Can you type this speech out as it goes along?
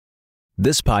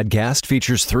This podcast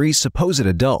features three supposed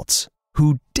adults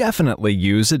who definitely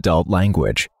use adult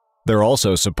language. They're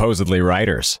also supposedly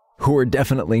writers who are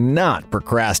definitely not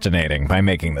procrastinating by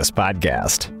making this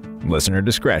podcast. Listener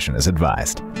discretion is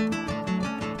advised.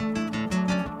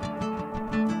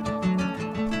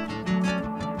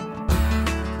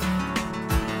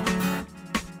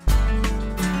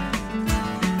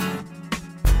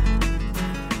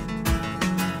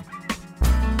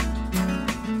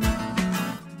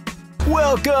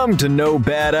 Welcome to No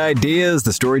Bad Ideas,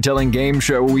 the storytelling game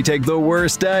show where we take the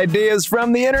worst ideas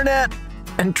from the internet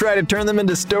and try to turn them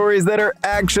into stories that are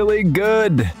actually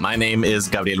good. My name is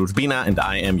Gabriel Urbina, and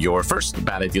I am your first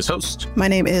Bad Ideas host. My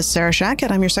name is Sarah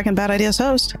Shackett. I'm your second Bad Ideas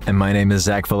host. And my name is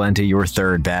Zach Valenti, your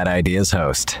third Bad Ideas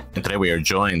host. And today we are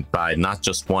joined by not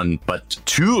just one, but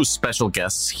two special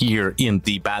guests here in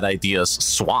the Bad Ideas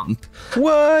swamp.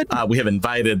 What? We have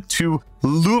invited two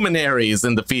luminaries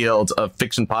in the field of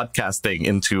fiction podcasting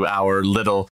into our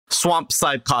little swamp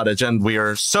side cottage, and we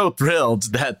are so thrilled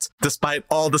that despite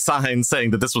all the signs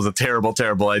saying that this was a terrible,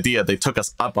 terrible idea, they took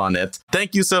us up on it.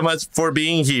 Thank you so much for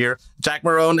being here, Jack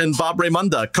Marone and Bob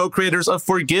Raymonda, co-creators of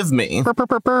Forgive Me.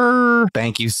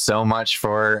 Thank you so much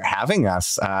for having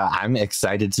us. I'm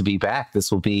excited to be back.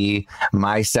 This will be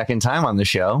my second time on the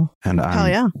show. And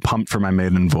I'm pumped for my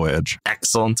maiden voyage.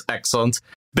 Excellent, excellent.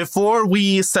 Before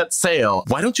we set sail,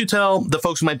 why don't you tell the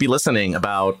folks who might be listening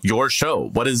about your show?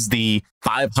 What is the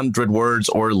 500 words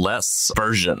or less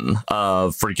version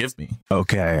of Forgive Me?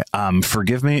 Okay.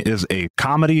 Forgive Me is a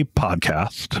comedy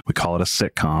podcast. We call it a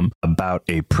sitcom about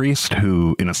a priest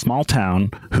who, in a small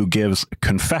town, who gives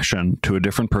confession to a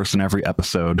different person every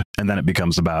episode. And then it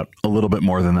becomes about a little bit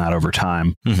more than that over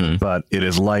time. Mm-hmm. But it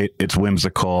is light. It's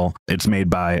whimsical. It's made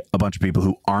by a bunch of people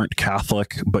who aren't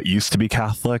Catholic, but used to be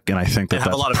Catholic. And I think that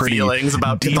that's a lot of feelings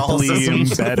about deeply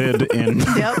embedded in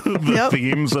the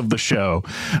themes of the show.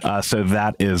 So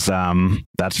that is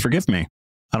that's Forgive Me.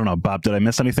 I don't know, Bob, did I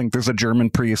miss anything? There's a German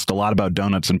priest, a lot about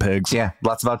donuts and pigs. Yeah,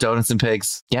 lots about donuts and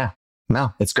pigs. Yeah,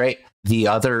 no, it's great. The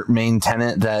other main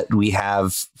tenet that we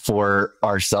have for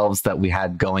ourselves that we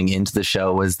had going into the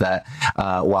show was that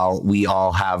while we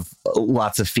all have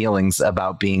lots of feelings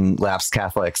about being lapsed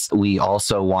Catholics, we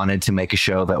also wanted to make a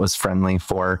show that was friendly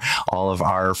for all of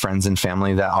our friends and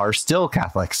family that are still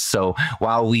Catholics. So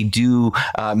while we do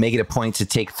make it a point to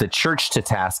take the church to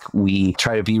task, we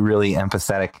try to be really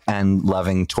empathetic and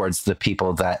loving towards the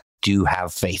people that do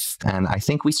have faith. And I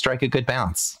think we strike a good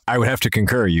balance. I would have to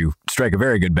concur. You strike a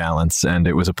very good balance, and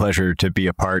it was a pleasure to be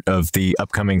a part of the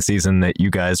upcoming season that you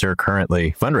guys are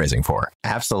currently fundraising for.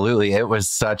 Absolutely. It was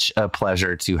such a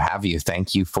pleasure to have you.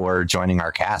 Thank you for joining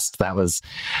our cast. That was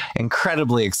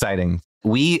incredibly exciting.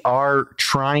 We are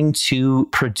trying to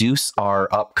produce our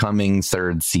upcoming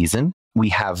third season. We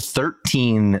have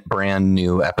 13 brand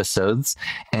new episodes,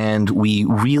 and we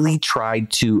really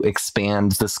tried to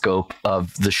expand the scope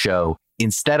of the show.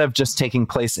 Instead of just taking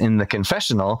place in the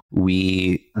confessional,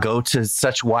 we go to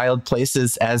such wild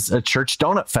places as a church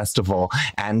donut festival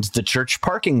and the church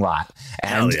parking lot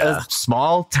and a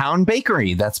small town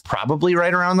bakery that's probably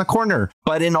right around the corner.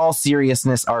 But in all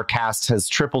seriousness, our cast has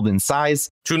tripled in size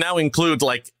to now include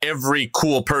like every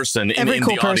cool person in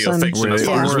the audio fiction, as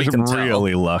far as we can tell.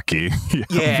 Really lucky.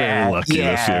 Very lucky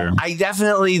this year. I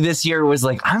definitely this year was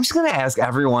like, I'm just going to ask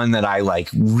everyone that I like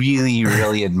really,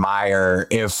 really admire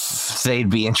if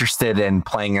they'd be interested in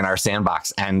playing in our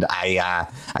sandbox. And I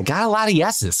got a lot of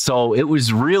yeses. So it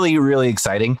was really, really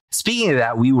exciting. Speaking of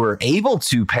that, we were able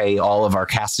to pay all of our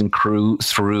cast and crew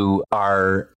through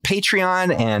our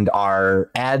Patreon and our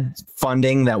ad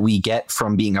funding that we get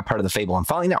from being a part of the Fable and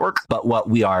Folly Network. But what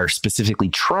we are specifically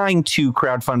trying to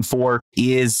crowdfund for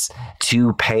is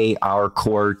to pay our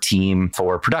core team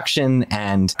for production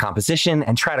and composition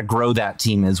and try to grow that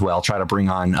team as well. Try to bring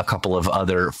on a couple of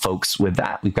other folks with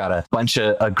that. We've got a bunch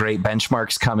of great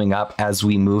benchmarks coming up as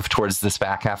we move towards this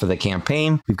back half of the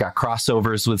campaign. We've got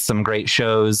crossovers with some great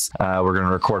shows. We're going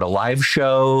to record a live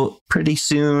show pretty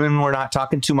soon. We're not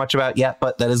talking too much about yet,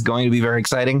 but that is going to be very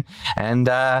exciting. And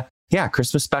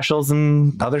Christmas specials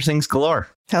and other things galore.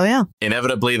 Hell yeah.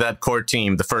 Inevitably, that core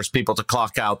team, the first people to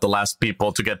clock out, the last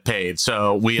people to get paid.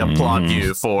 So we applaud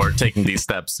you for taking these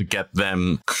steps to get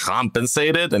them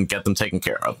compensated and get them taken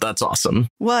care of. That's awesome.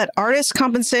 What? Artists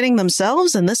compensating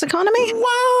themselves in this economy?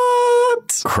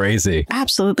 What? Crazy.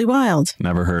 Absolutely wild.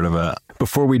 Never heard of it.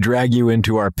 Before we drag you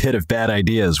into our pit of bad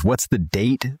ideas, what's the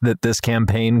date that this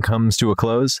campaign comes to a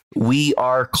close? We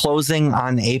are closing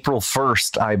on April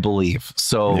 1st, I believe.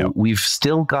 So we've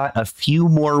still got a few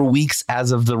more weeks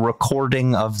as of the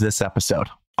recording of this episode.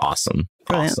 Awesome.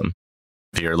 Brilliant. Awesome.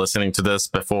 If you're listening to this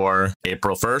before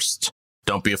April 1st,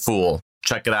 don't be a fool.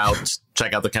 check it out.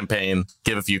 Check out the campaign.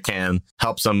 Give if you can.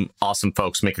 Help some awesome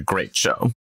folks make a great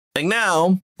show. And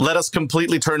now, let us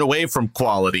completely turn away from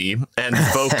quality and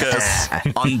focus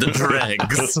on the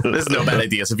dregs. There's no bad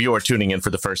ideas. If you are tuning in for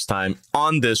the first time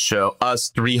on this show, us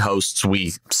three hosts,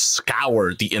 we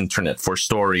scour the internet for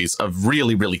stories of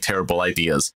really, really terrible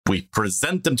ideas. We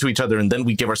present them to each other, and then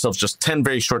we give ourselves just 10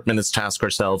 very short minutes to ask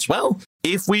ourselves, well,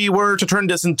 if we were to turn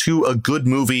this into a good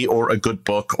movie or a good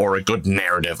book or a good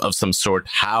narrative of some sort,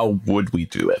 how would we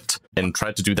do it? And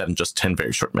try to do that in just 10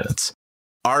 very short minutes.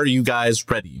 Are you guys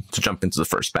ready to jump into the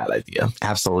first bad idea?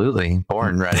 Absolutely.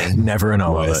 Born ready. Never and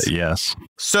always. Yes.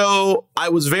 So I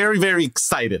was very, very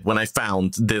excited when I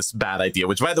found this bad idea,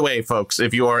 which, by the way, folks,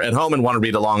 if you are at home and want to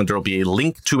read along, there will be a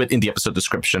link to it in the episode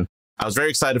description. I was very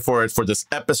excited for it for this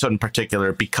episode in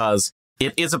particular because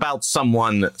it is about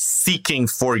someone seeking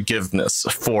forgiveness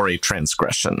for a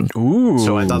transgression. Ooh.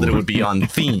 So I thought that it would be on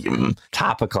theme.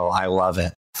 Topical. I love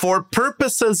it. For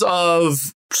purposes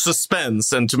of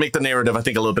suspense and to make the narrative, I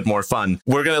think, a little bit more fun,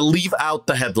 we're going to leave out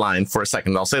the headline for a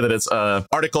second. I'll say that it's an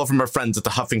article from our friends at the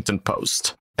Huffington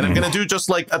Post. And I'm going to do just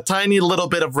like a tiny little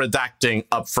bit of redacting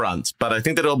up front, but I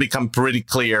think that it'll become pretty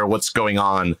clear what's going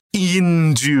on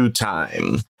in due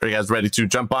time. Are you guys ready to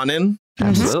jump on in?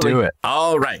 Let's do it.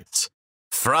 All right.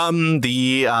 From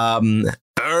the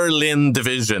Berlin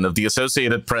division of the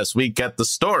Associated Press, we get the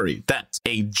story that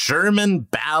a German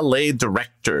ballet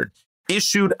director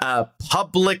issued a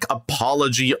public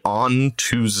apology on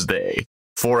Tuesday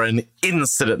for an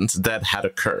incident that had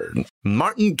occurred.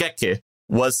 Martin Gecke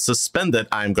was suspended.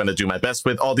 I'm going to do my best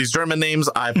with all these German names.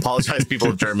 I apologize, people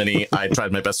of Germany. I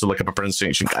tried my best to look up a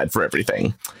pronunciation guide for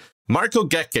everything. Marco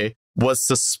Gecke was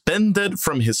suspended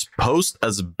from his post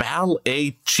as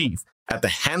ballet chief at the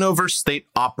Hanover State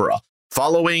Opera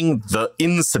following the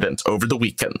incident over the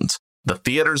weekend. The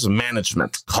theater's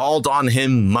management called on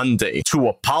him Monday to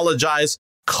apologize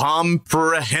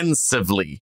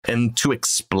comprehensively and to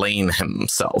explain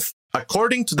himself.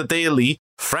 According to the daily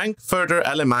Frankfurter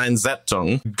Allgemeine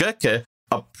Zeitung, Gecke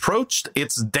approached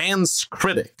its dance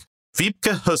critic,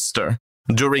 Wiebke Huster,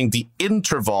 during the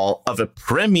interval of a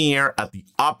premiere at the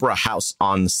Opera House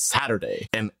on Saturday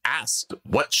and asked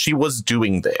what she was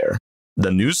doing there. The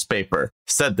newspaper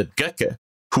said that Gecke,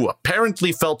 who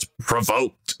apparently felt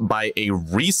provoked by a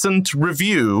recent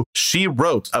review she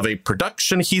wrote of a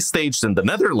production he staged in the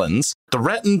Netherlands,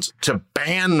 threatened to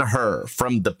ban her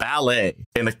from the ballet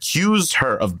and accused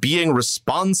her of being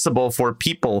responsible for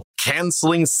people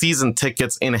canceling season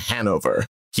tickets in Hanover.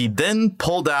 He then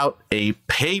pulled out a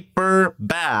paper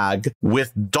bag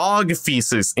with dog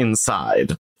feces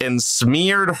inside and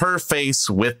smeared her face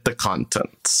with the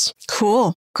contents.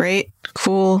 Cool. Great.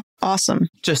 Cool. Awesome.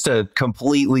 Just a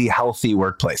completely healthy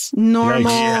workplace.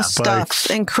 Normal Yeah, stuff. folks.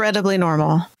 Incredibly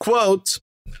normal. Quote,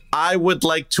 I would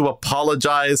like to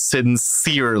apologize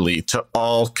sincerely to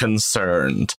all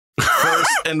concerned. First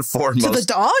and foremost. To the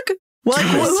dog? What?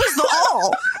 Who's the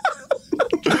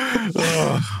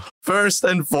all? First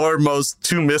and foremost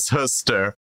to Miss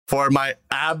Huster for my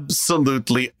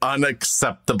absolutely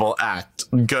unacceptable act,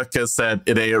 Gecke said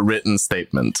in a written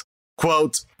statement.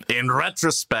 Quote, in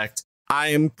retrospect, I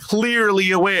am clearly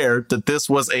aware that this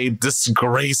was a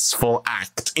disgraceful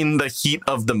act in the heat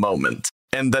of the moment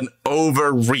and an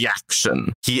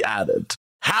overreaction, he added.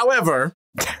 However,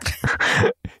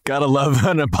 Gotta love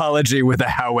an apology with a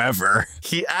however.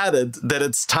 he added that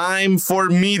it's time for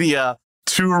media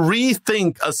to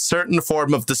rethink a certain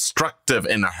form of destructive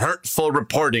and hurtful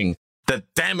reporting that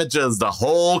damages the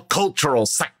whole cultural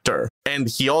sector. And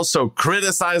he also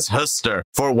criticized Huster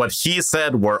for what he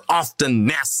said were often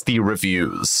nasty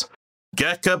reviews.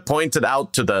 Gecke pointed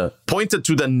to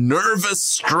the nervous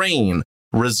strain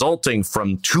resulting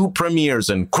from 2 premieres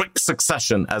in quick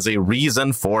succession as a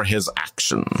reason for his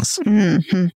actions.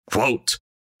 Mm-hmm. Quote,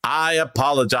 I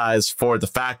apologize for the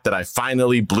fact that I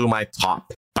finally blew my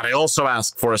top, but I also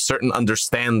ask for a certain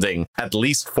understanding, at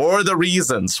least for the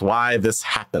reasons why this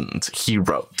happened, he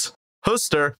wrote.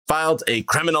 Huster filed a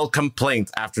criminal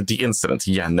complaint after the incident.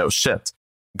 Yeah, no shit.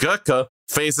 Gecke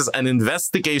faces an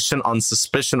investigation on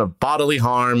suspicion of bodily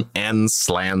harm and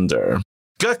slander.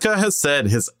 Gecke has said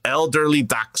his elderly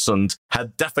dachshund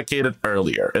had defecated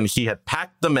earlier, and he had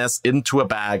packed the mess into a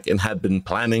bag and had been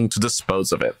planning to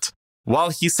dispose of it. While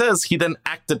he says he then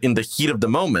acted in the heat of the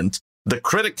moment, the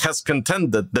critic has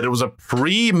contended that it was a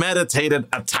premeditated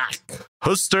attack.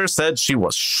 Huster said she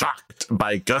was shocked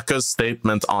by Gecke's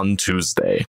statement on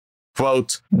Tuesday.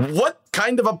 Quote, what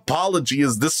kind of apology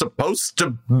is this supposed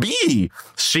to be?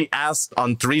 She asked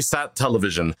on 3Sat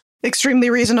television. Extremely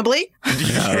reasonably.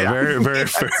 Yeah, very, very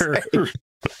fair.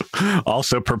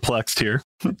 Also perplexed here.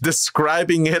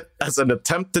 Describing it as an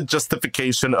attempted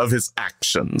justification of his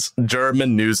actions,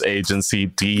 German news agency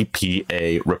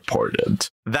DPA reported.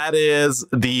 That is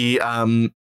the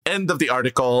end of the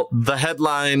article. The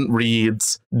headline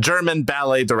reads, German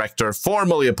ballet director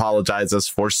formally apologizes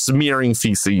for smearing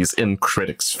feces in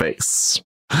critic's face.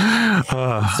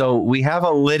 So we have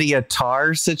a Lydia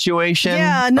Tarr situation.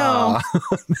 Yeah, no.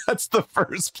 That's the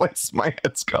first place my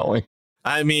head's going.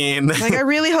 I mean, Like, I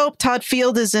really hope Todd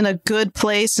Field is in a good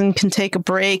place and can take a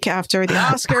break after the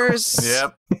Oscars.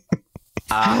 yep.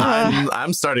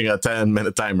 I'm starting a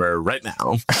 10-minute timer right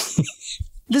now.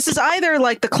 This is either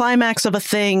like the climax of a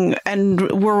thing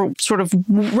and we're sort of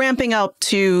ramping up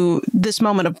to this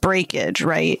moment of breakage,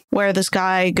 right? Where this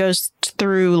guy goes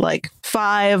through like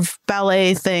 5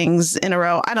 ballet things in a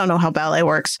row. I don't know how ballet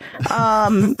works.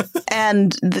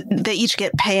 And they each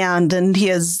get panned and he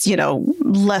has,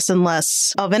 less and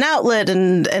less of an outlet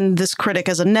and this critic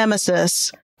as a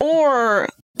nemesis. Or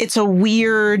it's a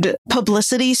weird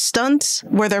publicity stunt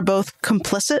where they're both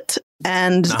complicit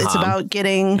and it's about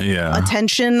getting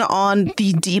attention on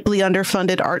the deeply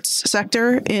underfunded arts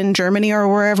sector in Germany or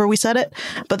wherever we said it.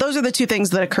 But those are the two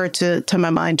things that occurred to my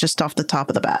mind just off the top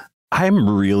of the bat.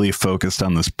 I'm really focused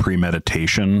on this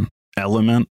premeditation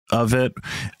element of it.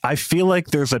 I feel like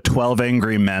there's a 12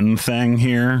 Angry Men thing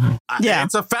here. Yeah.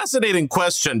 It's a fascinating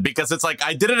question because it's like,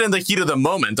 I did it in the heat of the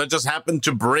moment. I just happened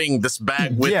to bring this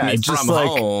bag with me from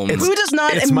home. Who does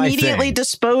not immediately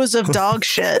dispose of dog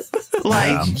shit?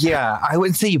 I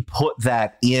would say you put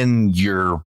that in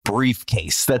your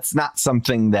briefcase. That's not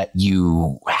something that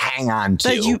you hang on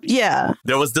to.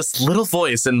 There was this little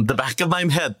voice in the back of my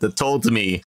head that told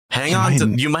me, hang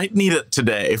on, you might need it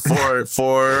today for the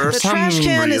some trash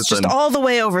can reason. is just all the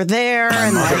way over there.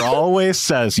 And mother always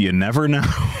says, you never know.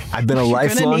 I've been a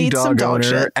lifelong dog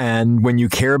owner, and when you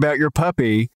care about your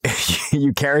puppy,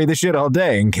 you carry the shit all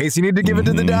day in case you need to give it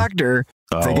to the doctor.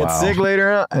 If they get sick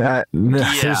later on,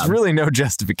 there's really no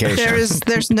justification.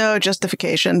 There's no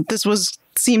justification. This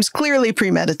seems clearly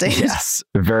premeditated. Yes,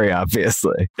 very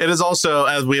obviously. It is also,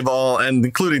 as we've all, and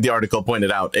including the article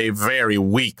pointed out, a very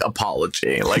weak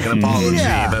apology. Like an apology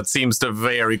that seems to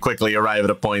very quickly arrive at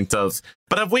a point of,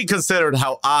 but have we considered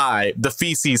how I, the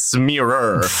feces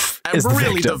smearer, am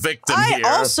really the victim here?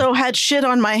 I also had shit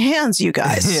on my hands, you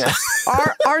guys.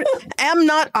 Am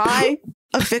not I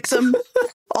a victim?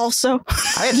 Also,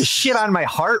 I had to shit on my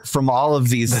heart from all of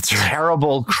these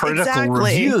terrible critical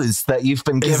reviews that you've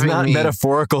been giving me. Not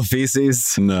metaphorical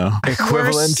feces. No.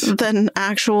 Equivalent. Worse than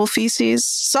actual feces.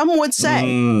 Some would say.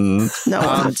 No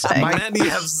one would say. Many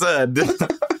have said.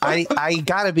 I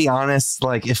gotta be honest,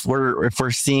 like if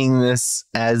we're seeing this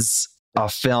as a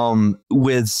film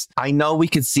with, I know we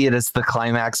could see it as the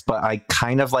climax, but I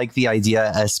kind of like the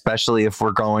idea, especially if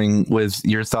we're going with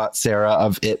your thought, Sarah,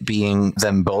 of it being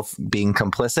them both being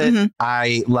complicit. Mm-hmm.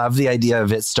 I love the idea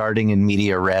of it starting in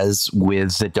media res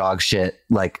with the dog shit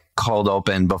like cold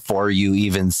open before you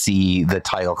even see the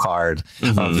title card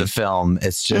of the film.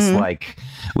 It's just like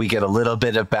we get a little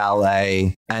bit of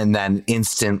ballet and then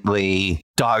instantly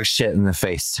dog shit in the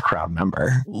face to crowd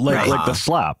member. Like the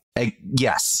slap.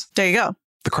 Yes. There you go.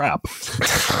 The crap.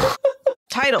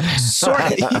 Title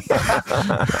sorted.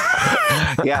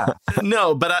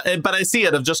 No, but I see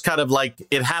it of just kind of like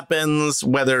it happens,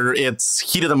 whether it's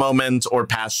heat of the moment or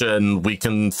passion, we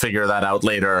can figure that out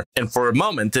later. And for a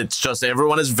moment, it's just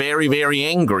everyone is very, very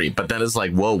angry. But then it's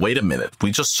like, whoa, wait a minute.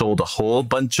 We just sold a whole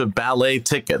bunch of ballet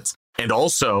tickets. And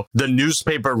also, the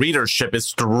newspaper readership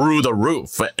is through the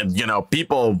roof. And,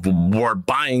 people were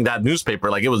buying that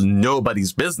newspaper like it was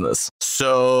nobody's business.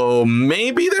 So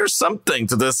maybe there's something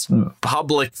to this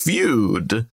public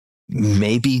feud.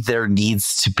 Maybe there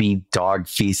needs to be dog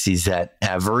feces at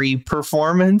every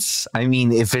performance. I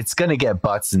mean, if it's going to get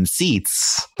butts and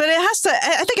seats. But I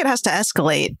think it has to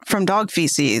escalate from dog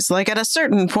feces, like at a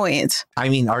certain point. I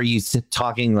mean, are you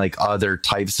talking like other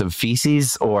types of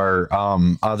feces or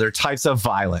other types of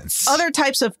violence? Other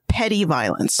types of petty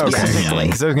violence. Okay. Specifically.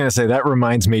 Because I was going to say that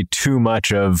reminds me too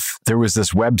much of, there was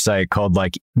this website called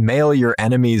like Mail Your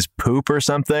Enemy's Poop or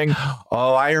something.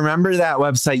 Oh, I remember that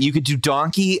website. You could do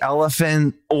donkey,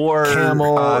 elephant, or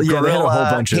camel. Gorilla, they had a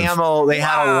whole bunch camel. They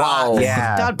had a lot.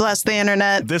 Yeah. God bless the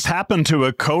internet. This happened to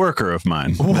a coworker of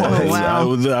mine.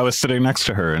 Wow. I was sitting next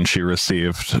to her and she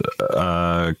received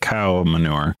cow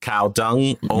manure. Cow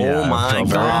dung? Oh my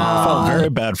God. Felt very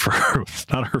bad for her. It's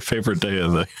not her favorite day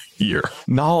of the year.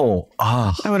 No.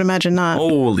 I would imagine not.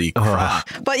 Holy crap.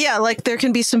 But yeah, like there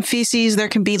can be some feces. There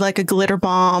can be like a glitter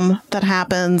bomb that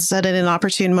happens at an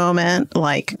inopportune moment.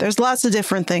 Like there's lots of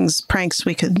different things, pranks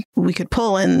we could we could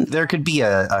pull in. There could be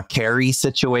a carry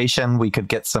situation. We could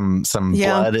get some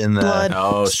blood in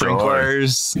the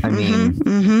sprinklers. Sure. I mean,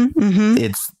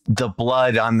 it's the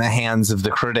blood on the hands of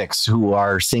the critics who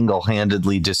are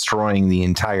single-handedly destroying the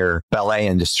entire ballet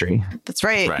industry. That's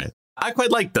right. Right. I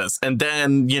quite like this. And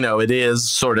then, it is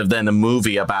sort of then a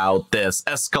movie about this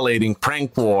escalating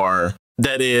prank war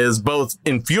that is both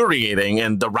infuriating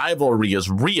and the rivalry is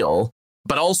real,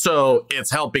 but also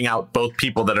it's helping out both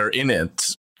people that are in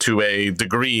it to a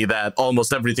degree that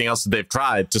almost everything else that they've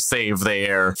tried to save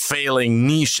their failing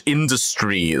niche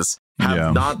industries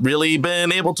have not really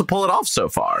been able to pull it off so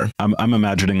far. I'm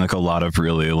imagining like a lot of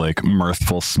really like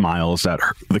mirthful smiles at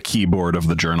the keyboard of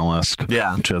the journalist.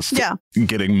 Yeah. Just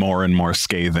getting more and more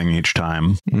scathing each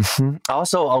time. Mm-hmm.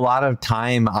 Also, a lot of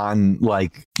time on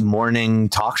like morning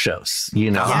talk shows,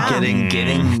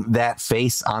 getting that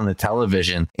face on the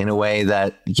television in a way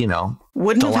that,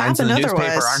 wouldn't the have lines in happened the newspaper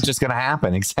otherwise. aren't just going to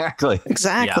happen. Exactly.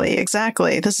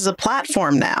 Exactly. This is a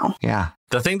platform now. Yeah.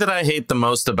 The thing that I hate the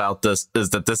most about this is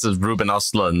that this is Ruben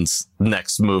Östlund's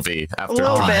next movie after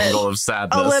Triangle of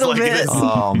Sadness. A little bit.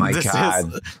 Oh my this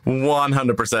God. Is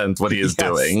 100% what he is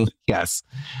doing. Yes.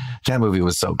 That movie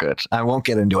was so good. I won't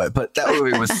get into it, but that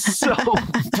movie was so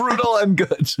brutal and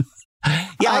good.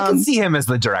 Yeah, I can see him as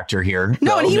the director here.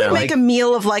 No, and he would make a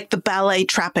meal of like the ballet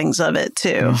trappings of it too.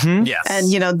 Mm-hmm. Yes.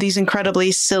 And, these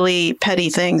incredibly silly, petty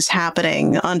things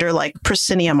happening under like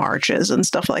proscenium arches and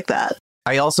stuff like that.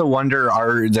 I also wonder,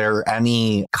 are there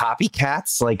any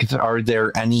copycats? Like, are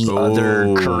there any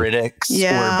other critics or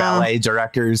ballet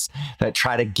directors that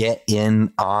try to get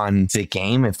in on the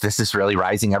game? If this is really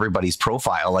rising everybody's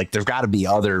profile, like there've got to be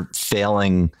other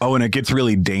failing. Oh, and it gets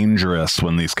really dangerous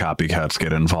when these copycats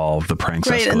get involved. The pranks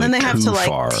escalate and then they have to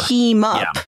far. team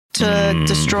up to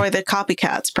destroy the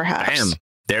copycats, perhaps. Damn.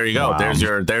 There you go. Wow.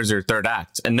 There's your third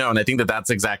act. And I think that's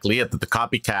exactly it. That the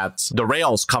copycats, the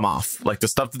rails come off. Like the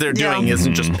stuff that they're doing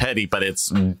isn't just petty, but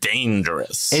it's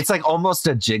dangerous. It's like almost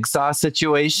a Jigsaw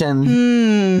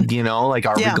situation. Like,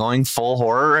 are we going full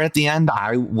horror at the end?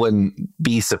 I wouldn't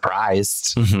be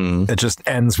surprised. Mm-hmm. It just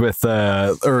ends with,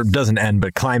 or doesn't end,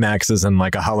 but climaxes in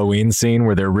like a Halloween scene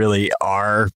where there really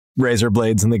are razor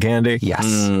blades in the candy. Yes.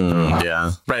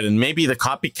 Yeah. Right. And maybe the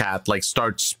copycat like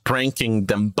starts pranking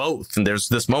them both. And there's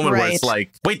this moment where it's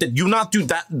like, wait, did you not do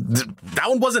that? That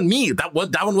one wasn't me. That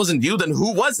one wasn't you. Then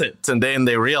who was it? And then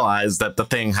they realize that the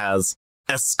thing has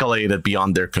escalated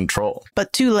beyond their control.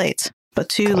 But too late.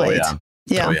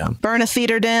 Yeah. Burn a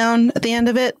theater down at the end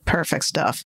of it. Perfect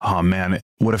stuff. Oh, man.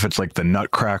 What if it's like the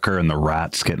Nutcracker and the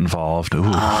rats get involved? Ooh.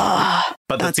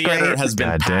 But the theater has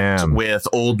been packed with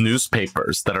old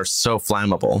newspapers that are so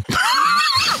flammable.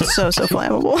 so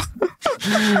flammable.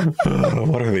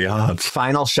 What are the odds?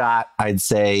 Final shot, I'd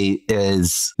say,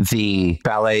 is the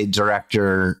ballet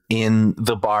director in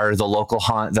the bar, the local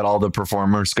haunt that all the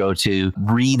performers go to,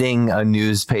 reading a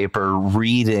newspaper,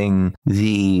 reading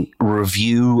the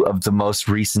review of the most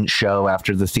recent show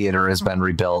after the theater has been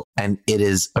rebuilt. And it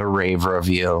is a rave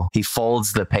review. He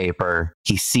folds the paper.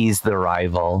 He sees the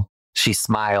rival. She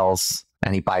smiles.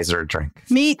 And he buys her a drink.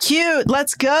 Meet cute.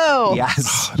 Let's go.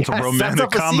 Yes. It's a romantic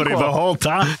comedy the whole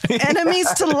time.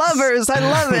 Enemies to lovers. I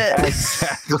love it.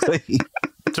 Exactly.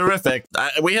 Terrific.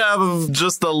 We have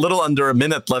just a little under a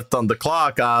minute left on the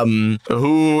clock.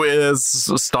 Who is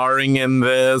starring in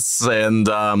this? And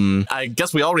I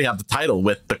guess we already have the title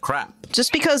with The Crap.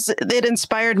 Just because it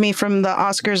inspired me from the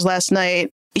Oscars last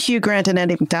night. Hugh Grant and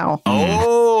Andie MacDowell.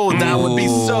 Oh, that would be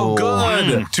so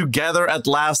good. Together at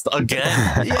last again.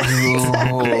 I love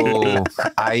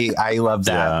that. Yeah, I love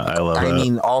that. I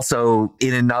mean, also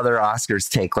in another Oscars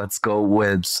take, let's go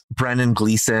with Brendan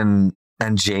Gleeson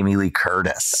and Jamie Lee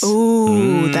Curtis.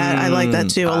 Ooh, that I like that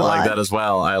too a lot. I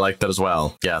like that as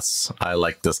well. Yes, I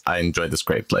like this. I enjoy this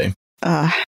greatly.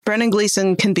 Brendan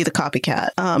Gleeson can be the copycat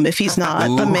if he's not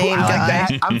the main guy.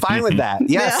 Like I'm fine with that.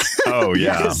 Yes. Yeah. Oh,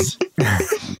 yeah. Yes.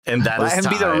 And that Let is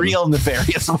him be the real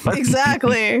nefarious one.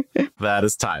 Exactly. That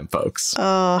is time, folks.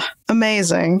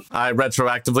 Amazing. I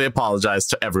retroactively apologize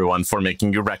to everyone for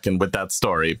making you reckon with that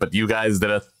story, but you guys did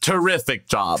a terrific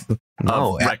job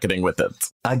of reckoning with it.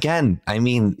 Again, I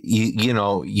mean,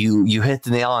 you hit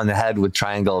the nail on the head with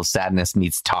Triangle of Sadness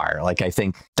meets Tar. Like, I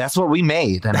think that's what we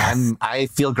made, and I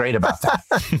feel great about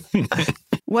that.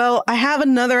 Well, I have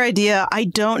another idea. I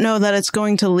don't know that it's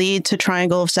going to lead to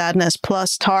Triangle of Sadness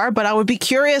plus Tar, but I would be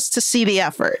curious to see the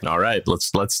effort. All right,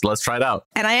 let's try it out.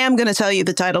 And I am going to tell you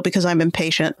the title because I'm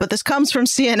impatient, but this comes from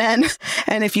CNN.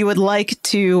 And if you would like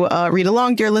to read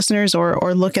along, dear listeners,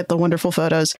 or look at the wonderful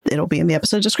photos, it'll be in the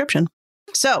episode description.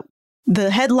 So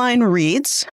the headline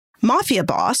reads, Mafia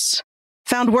boss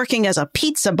found working as a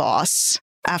pizza boss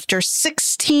after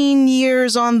 16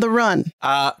 years on the run.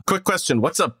 Quick question.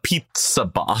 What's a pizza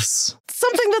boss?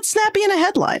 Something that's snappy in a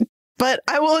headline. But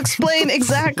I will explain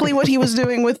exactly what he was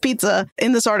doing with pizza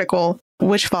in this article,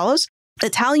 which follows.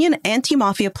 Italian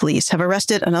anti-mafia police have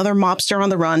arrested another mobster on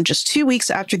the run just 2 weeks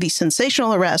after the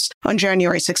sensational arrest on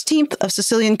January 16th of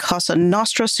Sicilian Cosa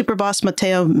Nostra superboss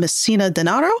Matteo Messina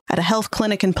Denaro at a health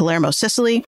clinic in Palermo,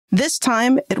 Sicily. This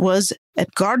time, it was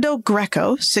Edgardo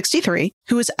Greco, 63,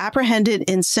 who was apprehended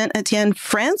in Saint-Étienne,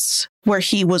 France, where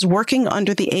he was working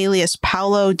under the alias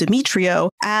Paolo Demetrio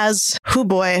as, oh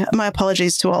boy, my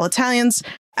apologies to all Italians,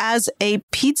 as a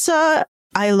pizza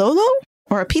aiolo,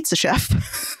 or a pizza chef,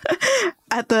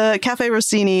 at the Cafe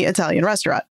Rossini Italian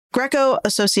restaurant. Greco,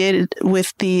 associated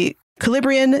with the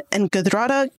Calabrian and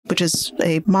Gadrata, which is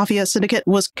a mafia syndicate,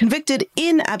 was convicted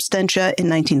in absentia in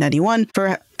 1991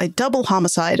 for a double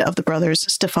homicide of the brothers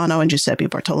Stefano and Giuseppe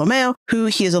Bartolomeo, who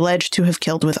he is alleged to have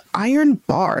killed with iron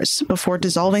bars before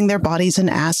dissolving their bodies in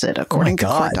acid, according to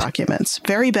court documents.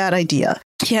 Very bad idea.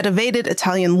 He had evaded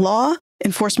Italian law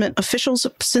enforcement officials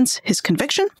since his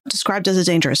conviction, described as a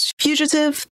dangerous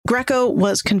fugitive. Greco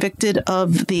was convicted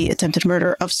of the attempted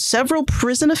murder of several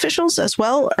prison officials as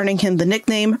well, earning him the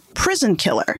nickname Prison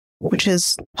Killer, which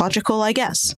is logical, I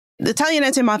guess. The Italian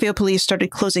anti-mafia police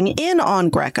started closing in on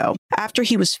Greco after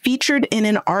he was featured in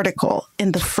an article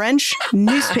in the French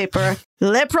newspaper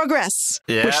Le Progrès,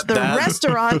 which the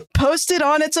restaurant posted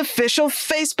on its official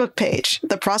Facebook page.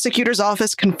 The prosecutor's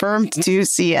office confirmed to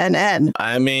CNN.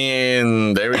 I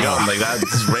mean, there we go. Like,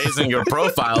 that's raising your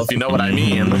profile, if you know what I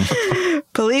mean.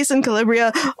 Police in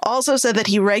Calabria also said that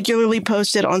he regularly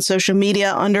posted on social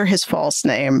media under his false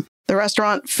name. The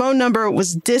restaurant phone number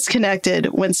was disconnected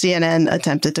when CNN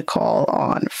attempted to call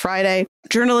on Friday.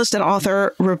 Journalist and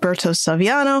author Roberto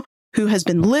Saviano, who has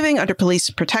been living under police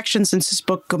protection since his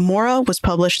book Gomorrah was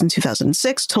published in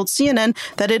 2006, told CNN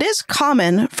that it is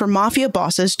common for mafia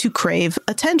bosses to crave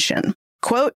attention.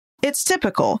 Quote, "It's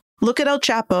typical. Look at El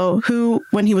Chapo, who,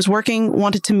 when he was working,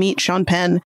 wanted to meet Sean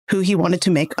Penn, who he wanted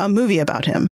to make a movie about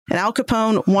him. And Al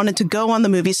Capone wanted to go on the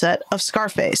movie set of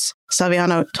Scarface,"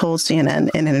 Saviano told CNN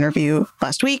in an interview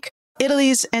last week.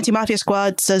 Italy's anti-mafia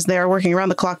squad says they are working around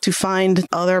the clock to find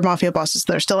other mafia bosses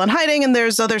that are still in hiding, and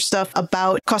there's other stuff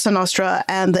about Cosa Nostra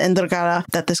and the 'Ndrangheta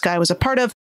that this guy was a part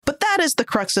of. But that is the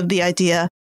crux of the idea.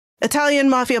 Italian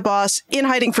mafia boss in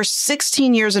hiding for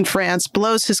 16 years in France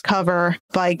blows his cover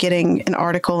by getting an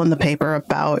article in the paper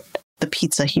about the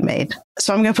pizza he made.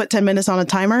 So I'm going to put 10 minutes on a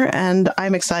timer, and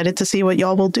I'm excited to see what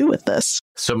y'all will do with this.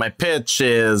 So my pitch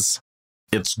is,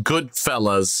 it's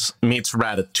Goodfellas meets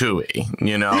Ratatouille.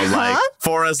 You know, like,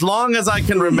 for as long as I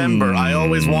can remember, I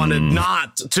always wanted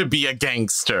not to be a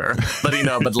gangster. But, you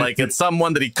know, but like, it's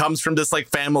someone that he comes from this like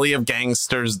family of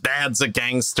gangsters. Dad's a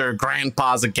gangster.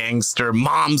 Grandpa's a gangster.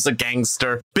 Mom's a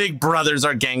gangster. Big brothers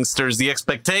are gangsters. The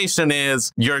expectation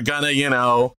is you're gonna, you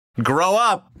know, grow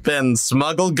up and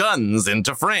smuggle guns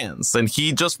into France. And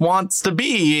he just wants to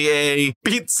be a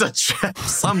pizza chef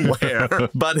somewhere.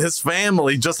 But his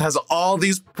family just has all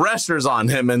these pressures on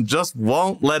him and just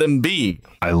won't let him be.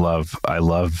 I love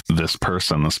this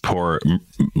person, this poor,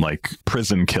 like,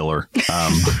 prison killer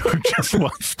who just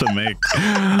wants to make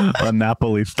a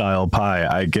Napoli-style pie.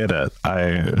 I get it.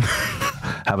 I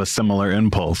have a similar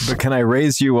impulse. But can I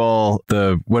raise you all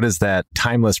what is that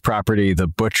timeless property, the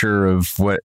butcher of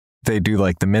what they do,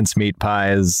 like the mincemeat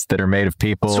pies that are made of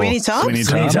people? Sweeney Todd? Sweeney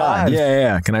Todd.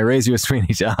 Yeah. Can I raise you a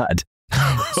Sweeney Todd?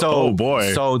 So, oh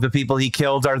boy. So the people he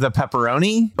killed are the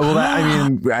pepperoni? Well, I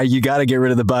mean, you got to get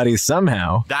rid of the bodies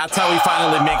somehow. That's how he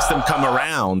finally makes them come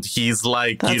around. He's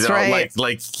like, That's you know, right.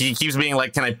 like he keeps being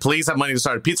like, can I please have money to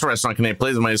start a pizza restaurant? Can I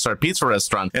please have money to start a pizza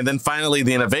restaurant? And then finally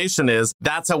the innovation is,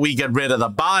 that's how we get rid of the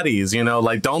bodies. You know,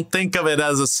 like, don't think of it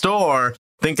as a store.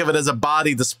 Think of it as a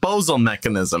body disposal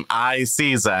mechanism. I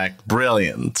see, Zach.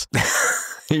 Brilliant.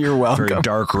 You're welcome. Very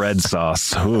dark red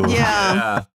sauce. Ooh.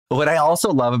 Yeah. What I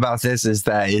also love about this is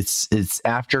that it's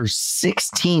after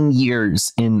 16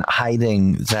 years in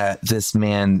hiding that this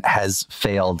man has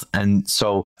failed. And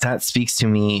so that speaks to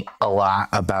me a lot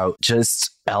about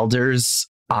just elders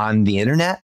on the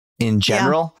internet in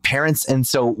general, parents. And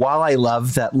so while I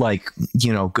love that, like,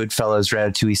 you know, Goodfellas,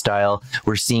 Ratatouille style,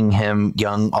 we're seeing him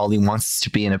young, all he wants is to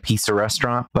be in a pizza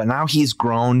restaurant, but now he's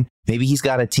grown. Maybe he's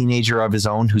got a teenager of his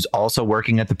own who's also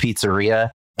working at the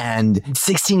pizzeria. And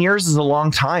 16 years is a long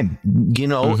time. You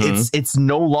know, it's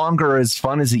no longer as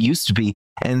fun as it used to be.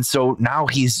 And so now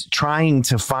he's trying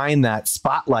to find that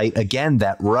spotlight again,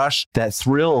 that rush, that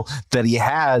thrill that he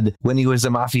had when he was a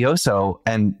mafioso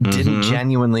and didn't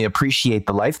genuinely appreciate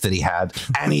the life that he had.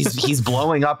 And he's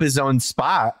blowing up his own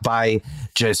spot by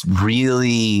just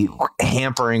really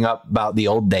hampering up about the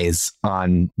old days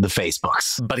on the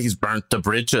Facebooks. But he's burnt the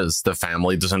bridges. The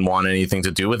family doesn't want anything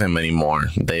to do with him anymore.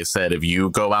 They said, if you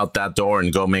go out that door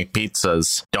and go make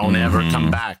pizzas, don't ever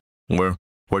come back. We're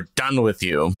done with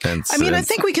you. I mean, I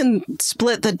think we can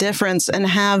split the difference and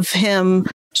have him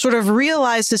sort of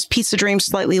realize his pizza dream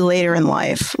slightly later in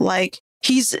life. Like,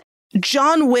 he's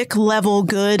John Wick level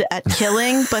good at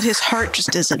killing, but his heart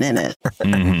just isn't in it.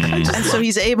 And so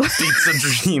he's able pizza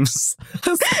dreams.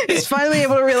 He's finally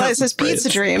able to realize his pizza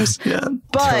dreams. Yeah.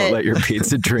 But don't let your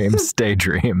pizza dreams stay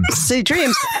dreams. Stay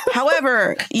dreams.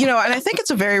 However, and I think it's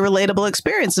a very relatable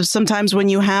experience of sometimes when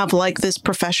you have like this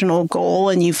professional goal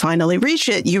and you finally reach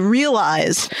it, you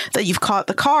realize that you've caught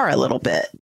the car a little bit.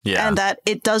 Yeah. And that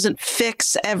it doesn't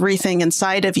fix everything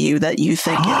inside of you that you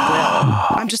think it will.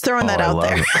 I'm just throwing that out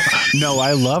there. No,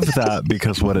 I love that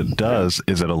because what it does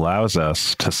is it allows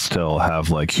us to still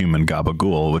have like human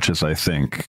gabagool, which is, I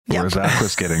think, where Zach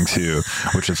was getting to,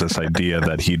 which is this idea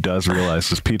that he does realize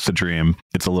his pizza dream.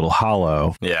 It's a little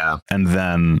hollow. Yeah. And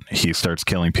then he starts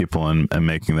killing people and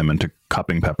making them into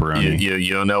cupping pepperoni.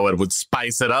 You know what would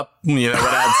spice it up? You know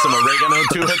what adds some oregano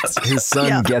to it? His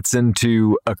son gets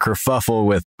into a kerfuffle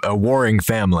with a warring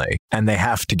family, and they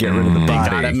have to get rid of the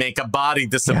body. They gotta make a body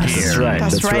disappear. Yes,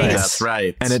 that's right. That's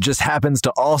right. And it just happens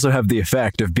to also have the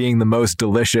effect of being the most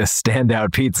delicious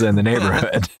standout pizza in the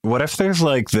neighborhood. What if there's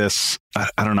like this,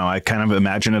 I don't know, I kind of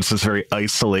imagine it's this very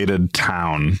isolated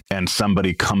town, and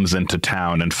somebody comes into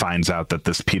town and finds out that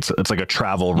this pizza, it's like a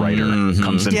travel writer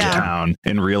comes into town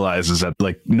and realizes that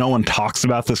like no one talks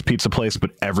about this pizza place,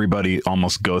 but everybody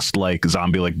almost ghost-like,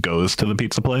 zombie-like goes to the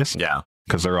pizza place. Yeah.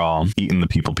 Because they're all eating the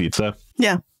people pizza.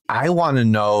 Yeah. I want to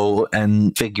know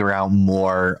and figure out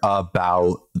more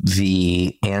about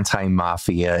the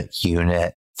anti-mafia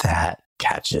unit that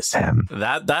catches him.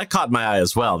 That caught my eye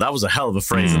as well. That was a hell of a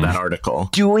phrase in that article.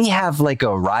 Do we have like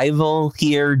a rival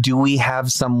here? Do we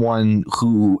have someone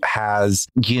who has,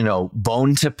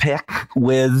 bone to pick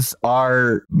with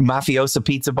our mafioso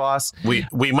pizza boss?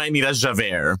 We might need a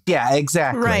Javert. Yeah,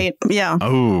 exactly. Right. Yeah.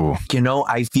 Oh.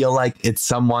 I feel like it's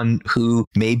someone who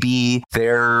maybe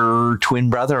their twin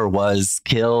brother was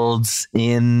killed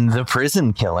in the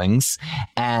prison killings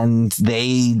and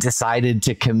they decided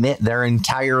to commit their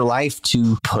entire life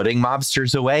to putting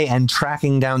mobsters away and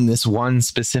tracking down this one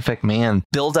specific man,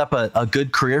 build up a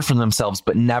good career for themselves,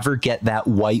 but never get that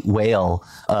white whale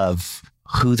of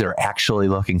who they're actually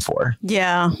looking for.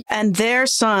 Yeah. And their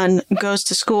son goes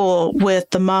to school with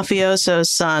the mafioso's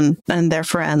son and their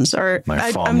friends. Or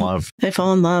They fall in love. They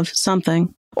fall in love.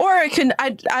 Something. Or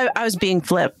I was being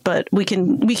flipped, but we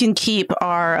can keep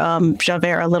our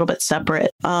Javert a little bit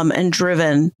separate and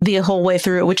driven the whole way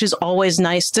through, which is always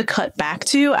nice to cut back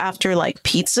to after like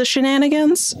pizza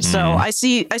shenanigans. So I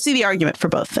see the argument for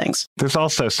both things. There's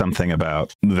also something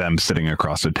about them sitting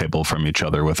across a table from each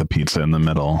other with a pizza in the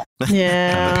middle.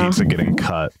 Yeah. And the pizza getting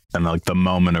cut and like the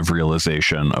moment of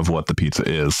realization of what the pizza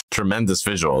is. Tremendous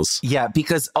visuals. Yeah,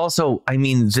 because also, I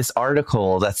mean, this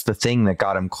article, that's the thing that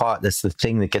got him caught. That's the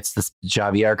thing that gets this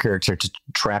Javier character to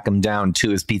track him down to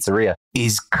his pizzeria,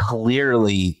 is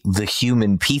clearly the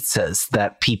human pizzas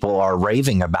that people are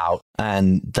raving about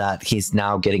and that he's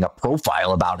now getting a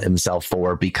profile about himself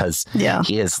for because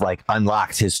he has like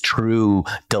unlocked his true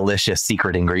delicious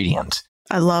secret ingredient.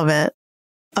 I love it.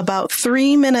 About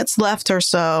 3 minutes left or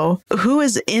so. Who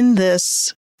is in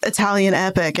this Italian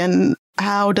epic and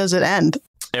how does it end?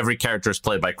 Every character is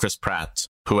played by Chris Pratt,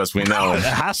 who, as we know, it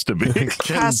has to be.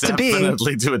 Can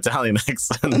definitely do Italian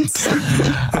accents.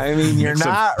 I mean, you're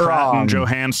not wrong. And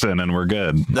Johansson, and we're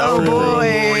good. Oh,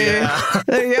 boy. Yeah.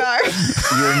 There you are.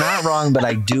 You're not wrong, but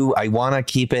I want to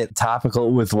keep it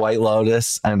topical with White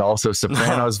Lotus and also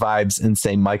Sopranos vibes and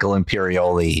say Michael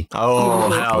Imperioli.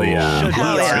 Oh, hell yeah.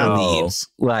 Hell yeah. Leaves.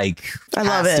 Like, I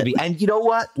love it. And you know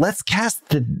what? Let's cast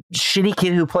the shitty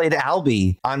kid who played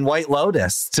Albie on White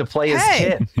Lotus to play his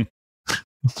kid.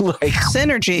 Like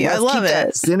synergy. I love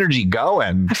it. Synergy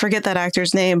going. I forget that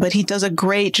actor's name, but he does a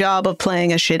great job of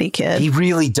playing a shitty kid. He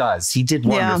really does. He did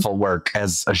wonderful work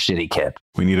as a shitty kid.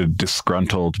 We need a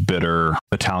disgruntled, bitter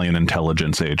Italian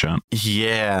intelligence agent.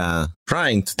 Yeah.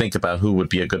 Trying to think about who would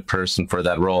be a good person for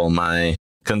that role. My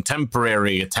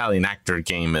contemporary Italian actor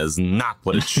game is not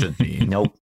what it should be.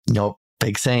 Nope.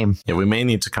 Big same. Yeah, we may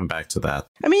need to come back to that.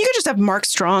 I mean, you could just have Mark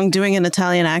Strong doing an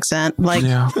Italian accent. Like,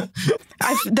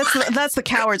 that's the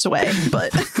coward's way,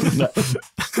 but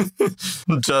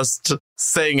just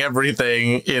saying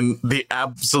everything in the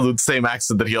absolute same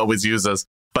accent that he always uses,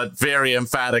 but very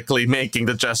emphatically making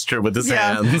the gesture with his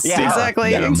hands. Yeah,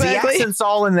 exactly. The accent's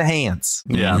all in the hands.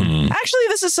 Yeah. Actually,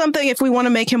 this is something, if we want to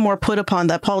make him more put upon,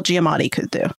 that Paul Giamatti could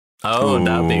do. Oh,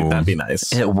 that'd be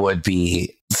nice. It would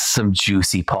be some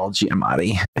juicy Paul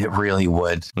Giamatti. It really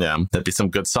would. Yeah, that'd be some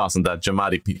good sauce in that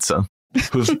Giamatti pizza.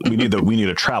 We need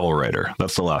a travel writer.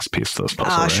 That's the last piece of this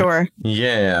puzzle. Right? Sure.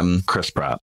 Yeah. Chris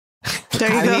Pratt.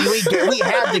 There you go. Mean, we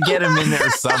had to get him in there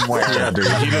somewhere. Yeah, dude,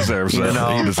 he deserves it.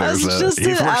 He deserves it.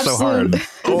 He's worked so hard.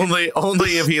 Only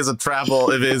if he is a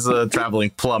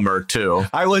traveling plumber too.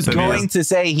 I was going to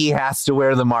say he has to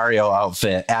wear the Mario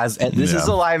outfit. This is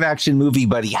a live action movie,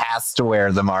 but he has to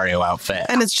wear the Mario outfit,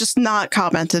 and it's just not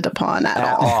commented upon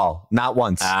at all. Not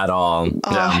once at all.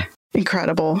 Yeah.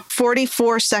 Incredible.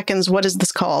 44 seconds. What is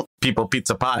this called? People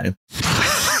Pizza Pie.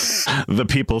 The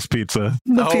People's Pizza.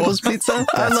 The People's Pizza.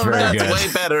 I love that. That's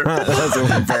way better. That's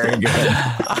very good.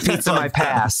 Pizza My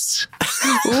Past.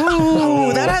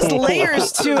 Ooh, that has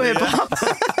layers to it.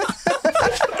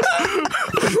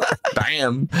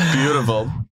 Damn. Beautiful.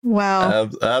 Wow.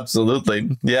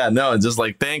 Absolutely. Yeah, no, just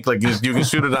like think like you can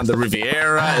shoot it on the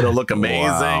Riviera. It'll look amazing.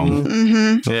 Wow.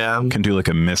 Mm-hmm. Yeah. Can do like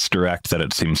a misdirect that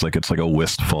it seems like it's like a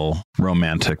wistful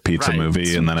romantic pizza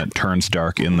movie, and then it turns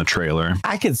dark in the trailer.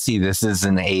 I could see this as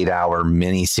an 8-hour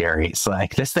miniseries.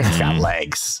 Like, this thing's got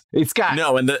legs. It's got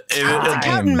it's a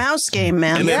cat and mouse game,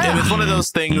 man. And it's one of those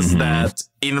things that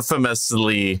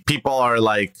infamously people are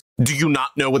like, do you not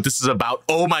know what this is about?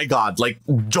 Oh my God. Like,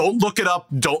 don't look it up.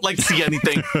 Don't like see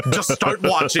anything. Just start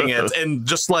watching it and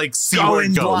just like see where it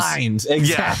goes. Blind.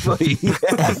 Exactly. Yeah.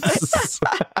 Yes.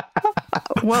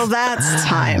 Well, that's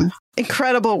time.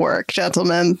 Incredible work,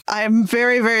 gentlemen. I'm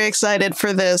very, very excited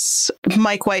for this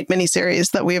Mike White miniseries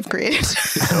that we have created.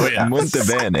 Oh yeah. Molto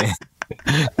bene.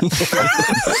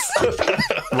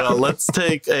 Well, let's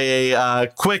take a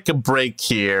quick break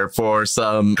here for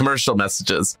some commercial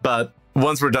messages. But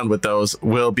once we're done with those,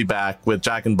 we'll be back with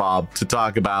Jack and Bob to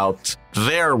talk about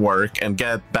their work and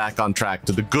get back on track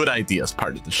to the good ideas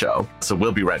part of the show. So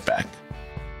we'll be right back.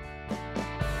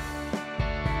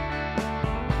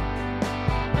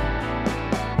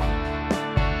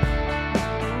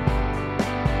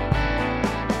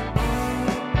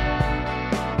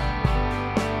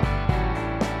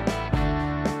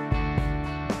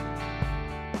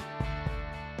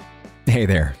 Hey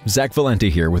there, Zach Valenti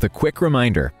here with a quick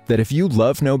reminder that if you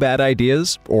love No Bad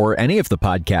Ideas, or any of the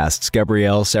podcasts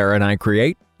Gabrielle, Sarah, and I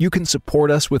create, you can support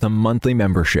us with a monthly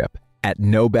membership at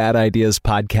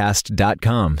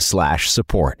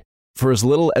nobadideaspodcast.com/support. For as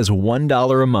little as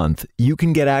 $1 a month, you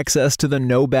can get access to the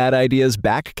No Bad Ideas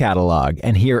back catalog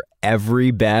and hear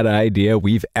every bad idea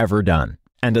we've ever done.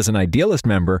 And as an Idealist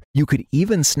member, you could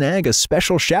even snag a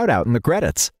special shout out in the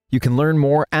credits. You can learn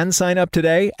more and sign up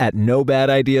today at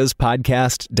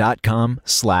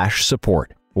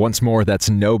nobadideaspodcast.com/support. Once more, that's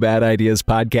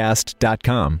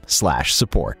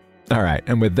nobadideaspodcast.com/support. All right,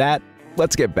 and with that,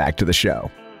 let's get back to the show.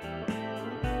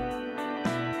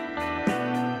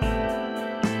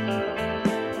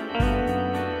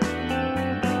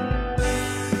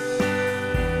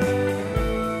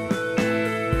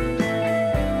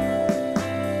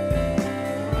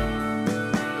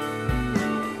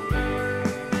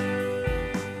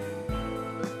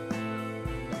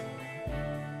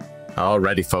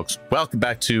 Alrighty, folks. Welcome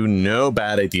back to No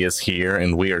Bad Ideas here,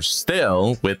 and we are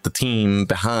still with the team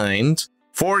behind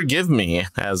Forgive Me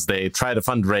as they try to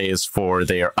fundraise for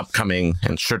their upcoming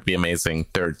and sure to be amazing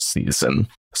third season.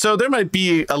 So there might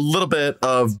be a little bit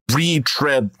of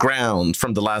retread ground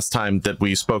from the last time that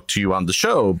we spoke to you on the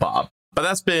show, Bob. But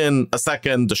that's been a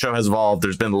second. The show has evolved.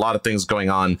 There's been a lot of things going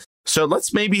on. So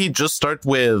let's maybe just start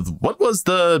with what was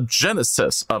the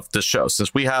genesis of the show?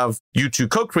 Since we have you two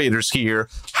co-creators here,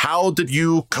 how did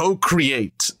you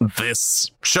co-create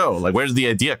this show? Like, where did the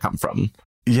idea come from?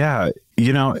 Yeah,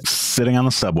 sitting on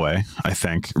the subway, I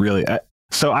think, really.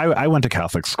 So I went to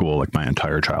Catholic school like my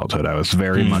entire childhood. I was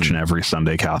very much an every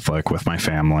Sunday Catholic with my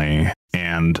family.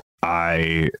 And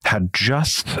I'd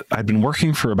been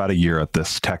working for about a year at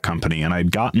this tech company, and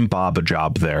I'd gotten Bob a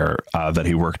job there that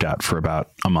he worked at for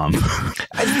about a month.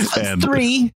 And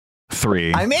three.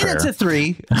 I made it to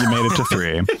 3. You made it to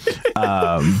 3.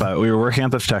 But we were working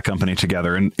at this tech company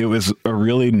together, and it was a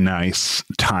really nice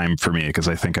time for me because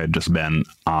I think I'd just been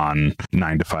on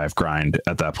 9-to-5 grind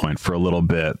at that point for a little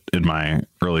bit in my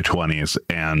early 20s.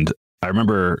 And I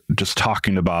remember just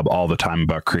talking to Bob all the time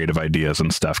about creative ideas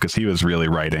and stuff because he was really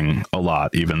writing a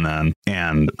lot even then.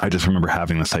 And I just remember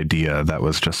having this idea that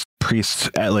was just priest,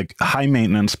 like high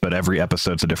maintenance, but every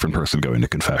episode's a different person going to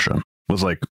confession. Was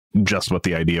like just what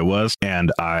the idea was.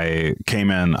 And I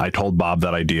came in, I told Bob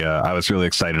that idea. I was really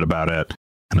excited about it.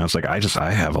 And I was like,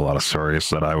 I have a lot of stories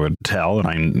that I would tell and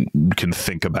I can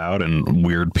think about, and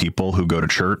weird people who go to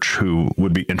church who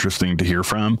would be interesting to hear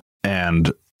from.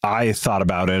 And I thought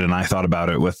about it, and I thought about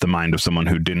it with the mind of someone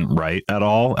who didn't write at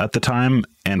all at the time,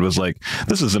 and was like,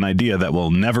 this is an idea that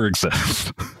will never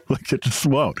exist. Like, it just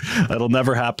won't. It'll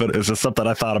never happen. It's just something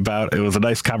I thought about. It was a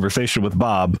nice conversation with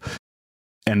Bob.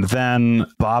 And then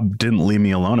Bob didn't leave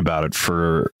me alone about it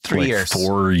for 3 years.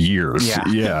 4 years.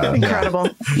 Yeah. Incredible.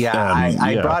 Yeah.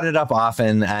 I brought it up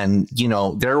often. And, you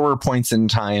know, there were points in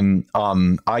time.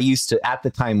 I used to, at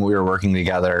the time we were working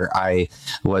together, I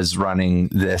was running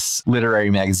this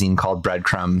literary magazine called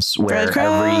Breadcrumbs, where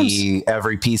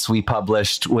every piece we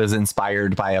published was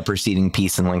inspired by a preceding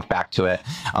piece and linked back to it.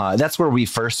 That's where we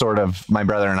first my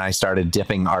brother and I started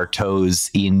dipping our toes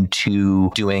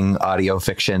into doing audio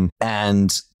fiction.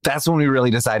 And that's when we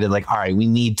really decided, like, all right, we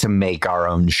need to make our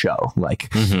own show. Like,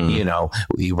 you know,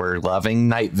 we were loving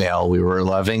Night Vale. We were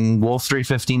loving Wolf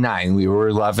 359. We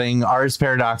were loving Ars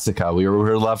Paradoxica. We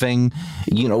were loving,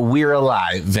 you know, We're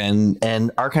Alive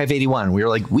and Archive 81. We were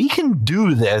like, we can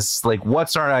do this. Like,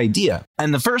 what's our idea?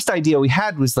 And the first idea we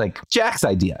had was like Jack's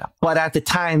idea. But at the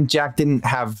time, Jack didn't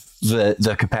have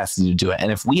the capacity to do it.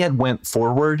 And if we had went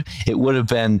forward, it would have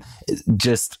been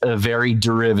just a very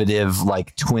derivative,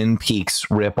 like Twin Peaks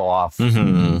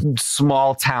ripoff,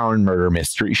 small town murder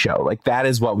mystery show. Like, that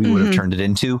is what we would have turned it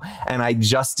into. And I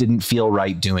just didn't feel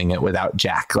right doing it without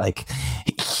Jack. Like,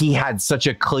 he had such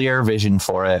a clear vision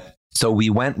for it. So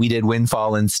we did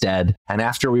Windfall instead. And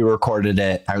after we recorded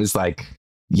it, I was like,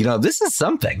 you know, this is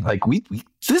something. Like,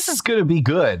 this is going to be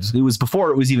good. It was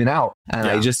before it was even out. And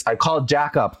I called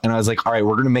Jack up and I was like, all right,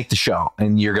 we're going to make the show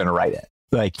and you're going to write it.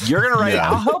 Like, you're going to write it.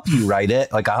 I'll help you write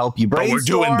it. Like, I'll help you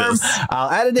brainstorm. But we're doing this.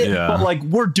 I'll edit it. Yeah. But like,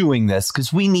 we're doing this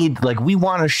because we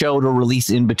want a show to release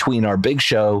in between our big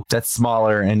show that's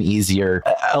smaller and easier.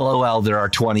 LOL, there are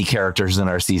 20 characters in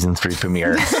our season 3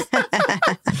 premiere.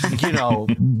 You know,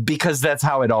 because that's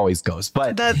how it always goes.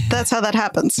 But that's how that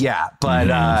happens. Yeah.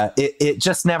 But it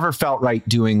just never felt right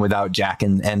doing without Jack.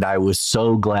 And I was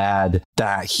so glad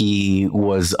that he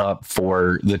was up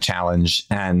for the challenge.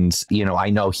 And, you know, I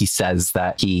know he says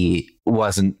that he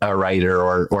wasn't a writer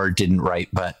or didn't write,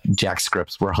 but Jack's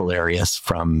scripts were hilarious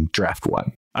from draft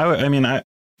 1.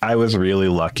 I was really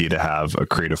lucky to have a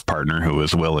creative partner who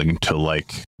was willing to,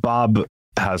 like, Bob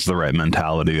has the right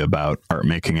mentality about art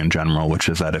making in general, which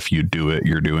is that if you do it,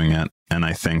 you're doing it. And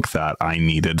I think that I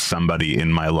needed somebody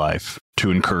in my life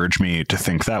to encourage me to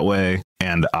think that way.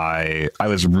 And I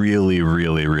was really,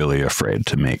 really, really afraid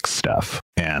to make stuff.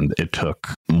 And it took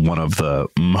one of the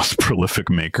most prolific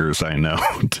makers I know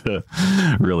to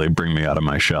really bring me out of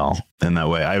my shell in that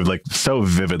way. I like so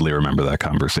vividly remember that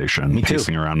conversation,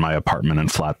 pacing around my apartment in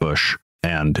Flatbush.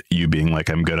 And you being like,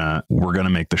 we're going to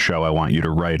make the show. I want you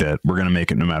to write it. We're going to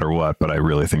make it no matter what, but I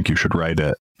really think you should write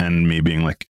it. And me being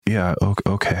like, yeah,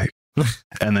 okay.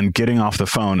 And then getting off the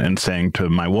phone and saying to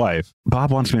my wife, Bob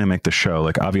wants me to make the show.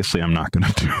 Like, obviously I'm not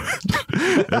going to do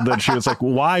it. And then she was like,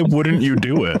 why wouldn't you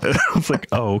do it? I was like,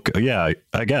 oh, okay, yeah,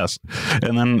 I guess.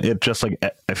 And then it just like,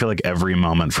 I feel like every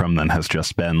moment from then has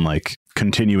just been like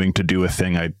continuing to do a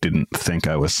thing I didn't think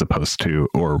I was supposed to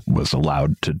or was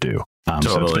allowed to do.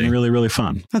 So it's been really, really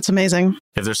fun. That's amazing.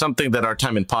 If there's something that our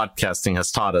time in podcasting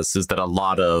has taught us is that a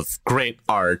lot of great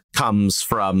art comes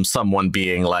from someone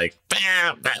being like,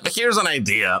 here's an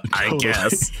idea, I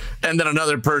guess. And then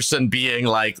another person being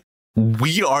like,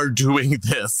 we are doing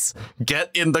this.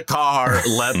 Get in the car.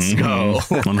 Let's go.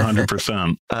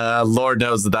 100%. Lord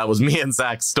knows that was me and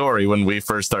Zach's story when we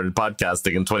first started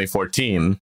podcasting in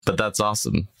 2014. But that's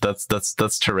awesome. That's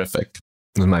terrific.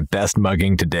 It was my best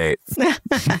mugging to date.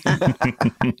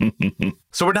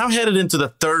 So we're now headed into the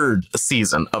 3rd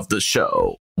season of the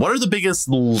show. What are the biggest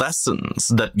lessons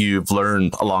that you've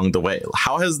learned along the way?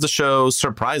 How has the show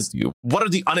surprised you? What are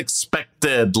the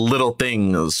unexpected little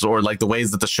things or like the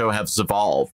ways that the show has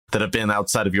evolved that have been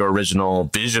outside of your original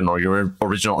vision or your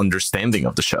original understanding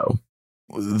of the show?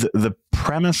 The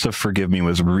premise of Forgive Me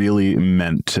was really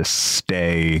meant to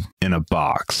stay in a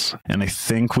box. And I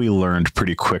think we learned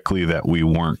pretty quickly that we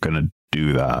weren't going to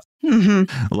do that.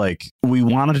 Like, we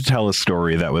wanted to tell a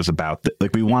story that was about,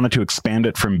 we wanted to expand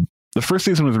it from, the first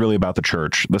season was really about the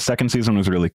church. The second season was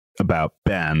really about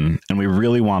Ben. And we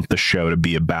really want the show to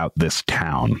be about this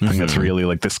town. I think that's really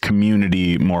like this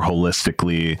community more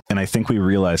holistically. And I think we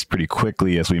realized pretty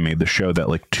quickly as we made the show that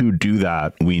like to do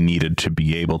that, we needed to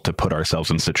be able to put ourselves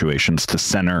in situations to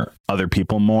center other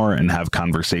people more and have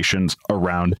conversations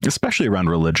around, especially around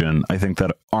religion. I think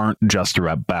that aren't just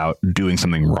about doing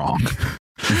something wrong.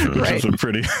 Which is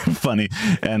pretty funny.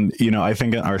 And, you know, I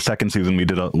think in our second season,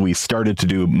 we started to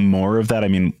do more of that. I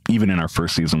mean, even in our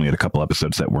first season, we had a couple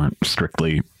episodes that weren't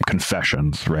strictly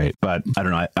confessions, right? But I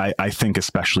don't know. I think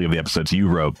especially of the episodes you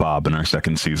wrote, Bob, in our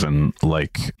second season,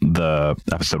 like the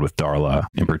episode with Darla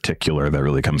in particular, that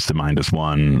really comes to mind as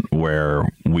one where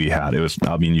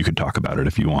I mean, you could talk about it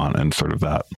if you want, and sort of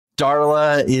that.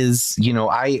 Darla is, you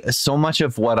know, so much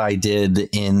of what I did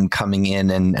in coming in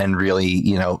and really,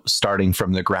 you know, starting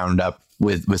from the ground up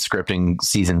with scripting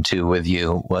season 2 with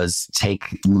you was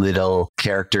take little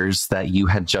characters that you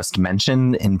had just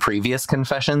mentioned in previous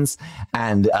confessions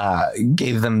and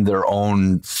gave them their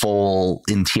own full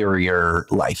interior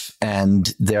life.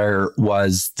 And there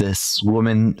was this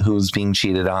woman who was being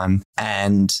cheated on,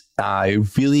 and I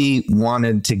really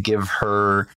wanted to give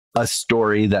her a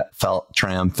story that felt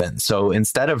triumphant. So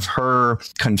instead of her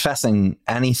confessing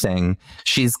anything,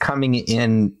 she's coming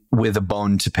in with a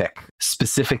bone to pick,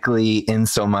 specifically in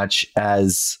so much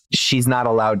as she's not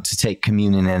allowed to take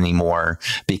communion anymore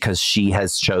because she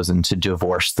has chosen to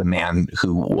divorce the man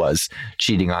who was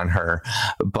cheating on her.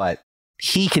 But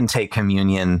he can take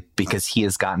communion because he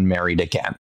has gotten married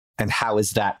again. And how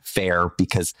is that fair?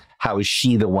 Because how is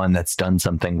she the one that's done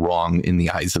something wrong in the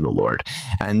eyes of the Lord?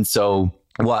 And so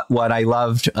what I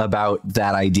loved about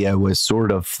that idea was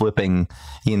sort of flipping,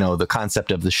 you know, the concept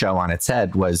of the show on its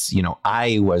head was, you know,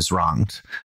 I was wronged.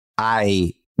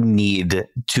 I need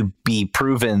to be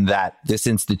proven that this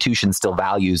institution still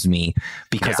values me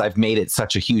because I've made it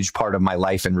such a huge part of my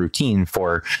life and routine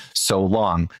for so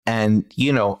long. And,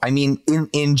 you know, I mean,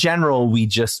 in general, we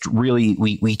just really,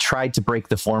 we tried to break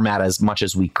the format as much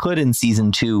as we could in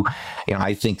season 2. You know,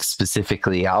 I think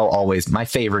specifically, my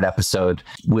favorite episode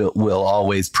will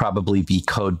always probably be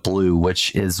Code Blue,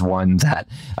 which is one that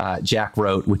Jack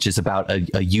wrote, which is about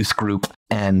a youth group.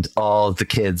 And all of the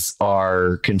kids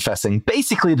are confessing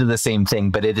basically to the same thing,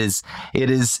 but it is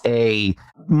a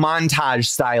montage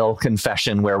style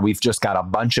confession where we've just got a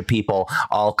bunch of people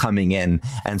all coming in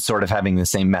and sort of having the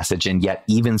same message. And yet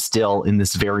even still in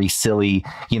this very silly,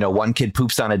 you know, one kid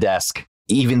poops on a desk.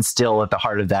 Even still at the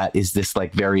heart of that is this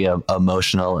like very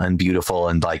emotional and beautiful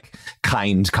and like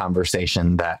kind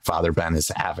conversation that Father Ben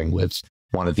is having with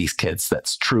one of these kids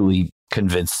that's truly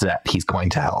convinced that he's going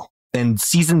to hell. In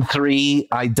season 3,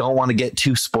 I don't want to get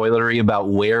too spoilery about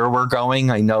where we're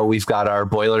going. I know we've got our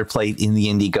boilerplate in the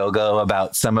Indiegogo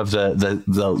about some of the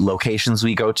locations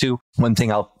we go to. One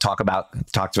thing I'll talked about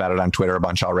it on Twitter a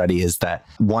bunch already, is that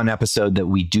one episode that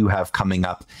we do have coming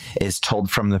up is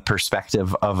told from the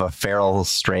perspective of a feral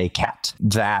stray cat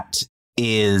that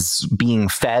is being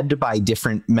fed by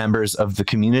different members of the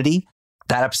community.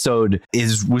 That episode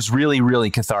was really,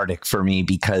 really cathartic for me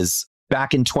because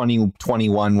back in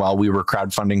 2021, while we were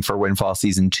crowdfunding for Windfall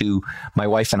Season 2, my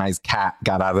wife and I's cat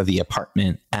got out of the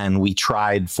apartment and we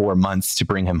tried for months to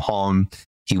bring him home.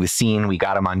 He was seen, we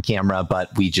got him on camera, but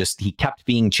he kept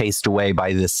being chased away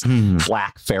by this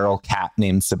black feral cat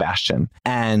named Sebastian.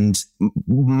 And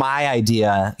my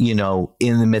idea, you know,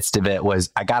 in the midst of it was,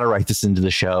 I got to write this into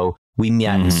the show. We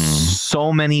met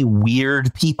so many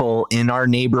weird people in our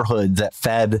neighborhood that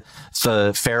fed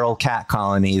the feral cat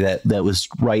colony that was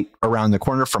right around the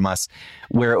corner from us,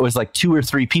 where it was like 2 or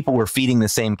 3 people were feeding the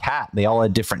same cat. They all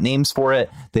had different names for it.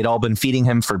 They'd all been feeding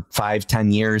him for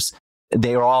 5-10 years.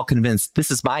 They were all convinced, this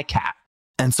is my cat.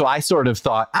 And so I sort of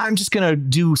thought, I'm just going to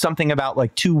do something about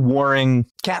like 2 warring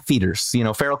cat feeders, you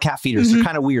know, feral cat feeders. They're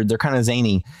kind of weird. They're kind of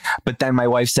zany. But then my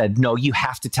wife said, no, you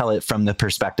have to tell it from the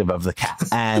perspective of the cat.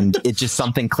 And it just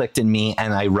something clicked in me.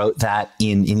 And I wrote that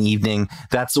in evening.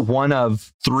 That's one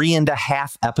of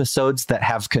 3.5 episodes that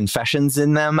have confessions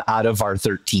in them out of our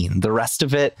 13. The rest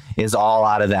of it is all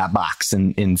out of that box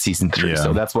in season 3. Yeah.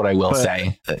 So that's what I will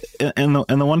say. And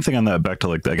the one thing on that, back to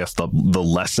like, I guess the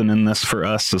lesson in this for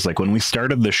us is like when we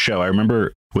started the show, I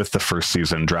remember with the first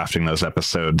season drafting those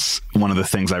episodes, one of the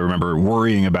things I remember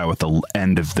worrying about with the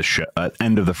end of the show,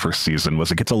 end of the first season,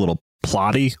 was it gets a little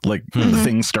plotty, like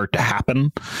things start to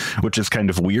happen, which is kind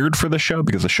of weird for the show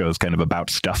because the show is kind of about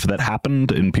stuff that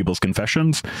happened in people's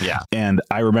confessions. Yeah. And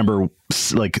I remember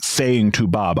like saying to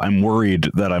Bob, I'm worried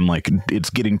that I'm like,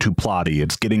 it's getting too plotty.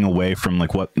 It's getting away from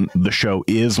like what the show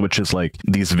is, which is like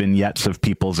these vignettes of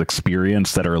people's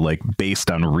experience that are like based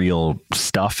on real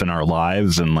stuff in our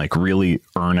lives and like really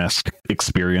earnest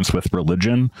experience with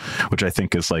religion, which I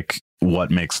think is like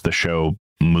what makes the show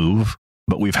move.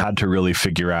 but we've had to really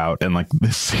figure out, and like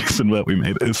this season that we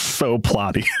made is so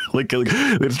plotty.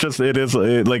 It is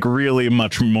like really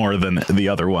much more than the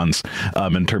other ones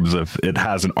in terms of it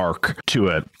has an arc to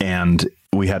it, and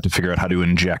we had to figure out how to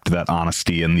inject that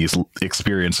honesty and these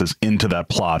experiences into that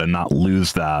plot and not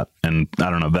lose that. And I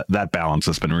don't know, that balance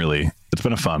has been it's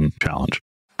been a fun challenge.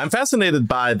 I'm fascinated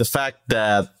by the fact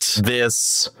that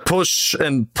this push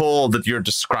and pull that you're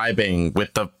describing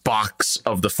with the box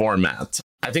of the format,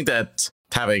 I think that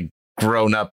having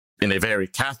grown up in a very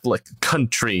Catholic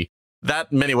country,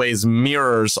 that in many ways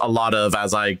mirrors a lot of,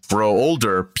 as I grow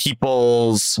older,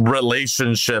 people's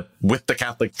relationship with the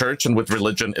Catholic Church and with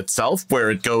religion itself,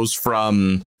 where it goes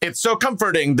from, it's so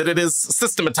comforting that it is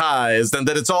systematized and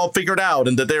that it's all figured out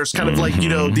and that there's kind of like, you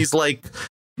know, these like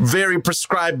very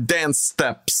prescribed dance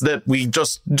steps that we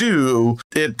just do.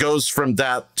 It goes from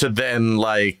that to then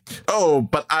like, oh,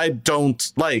 but I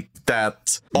don't like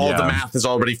that all the math is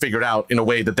already figured out in a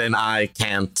way that then I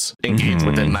can't engage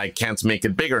with it, and I can't make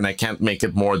it bigger, and I can't make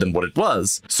it more than what it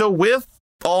was. So with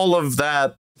all of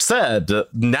that said,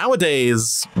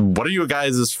 nowadays, what are you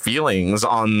guys' feelings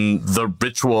on the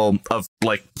ritual of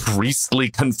like priestly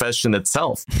confession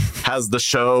itself? Has the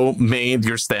show made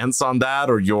your stance on that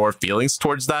or your feelings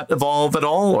towards that evolve at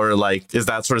all? Or like, is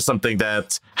that sort of something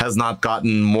that has not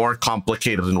gotten more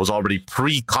complicated and was already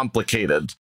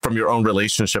pre-complicated from your own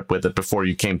relationship with it before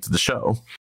you came to the show?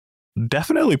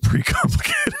 Definitely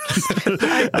pre-complicated.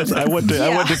 I went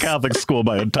to Catholic school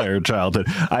my entire childhood.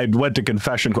 I went to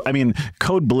confession. I mean,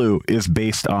 Code Blue is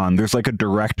based on, there's like a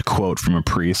direct quote from a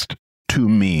priest to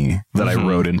me that I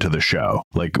wrote into the show.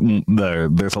 Like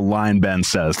there's a line Ben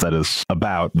says that is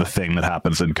about the thing that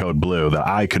happens in Code Blue that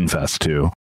I confess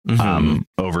to,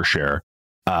 overshare.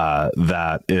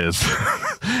 That is,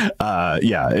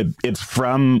 it's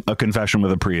from a confession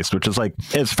with a priest, which is like,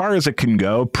 as far as it can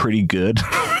go, pretty good.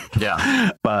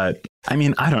 Yeah. But I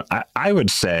mean, I would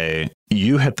say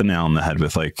you hit the nail on the head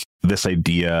with like this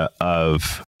idea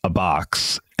of a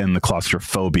box and the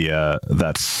claustrophobia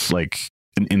that's like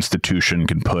an institution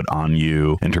can put on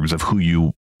you in terms of who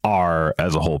you are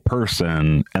as a whole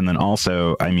person. And then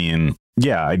also, I mean,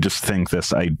 yeah, I just think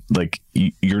this,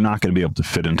 you're not going to be able to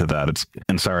fit into that.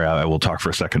 And sorry, I will talk for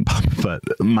a second, but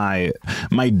my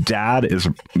dad is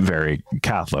very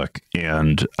Catholic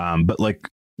and, but like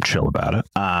chill about it.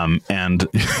 And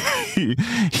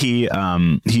he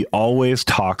always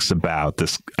talks about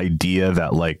this idea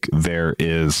that like there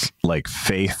is like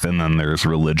faith and then there's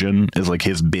religion is like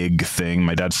his big thing.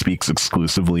 My dad speaks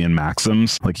exclusively in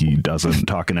maxims. Like he doesn't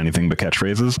talk in anything but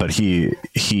catchphrases, but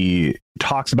he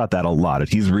talks about that a lot.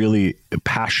 He's really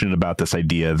passionate about this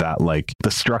idea that like the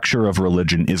structure of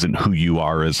religion isn't who you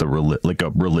are as a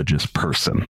religious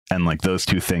person. And like those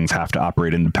two things have to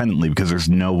operate independently because there's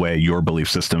no way your belief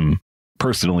system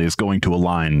personally is going to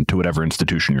align to whatever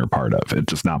institution you're a part of.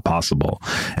 It's just not possible.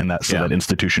 And that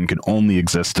institution can only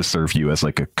exist to serve you as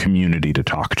like a community to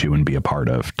talk to and be a part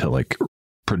of, to like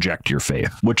project your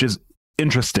faith, which is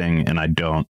interesting. And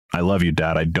I love you,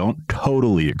 Dad. I don't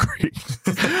totally agree,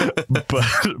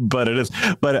 but it is.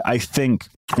 But I think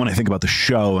when I think about the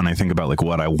show and I think about like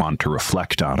what I want to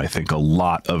reflect on, I think a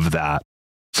lot of that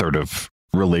sort of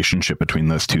relationship between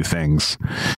those two things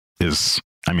is,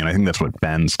 I mean, I think that's what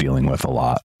Ben's dealing with a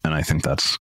lot. And I think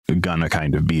that's gonna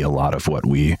kind of be a lot of what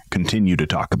we continue to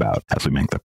talk about as we make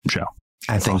the show.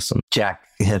 I think Jack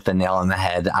hit the nail on the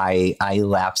head. I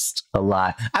lapsed a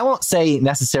lot. I won't say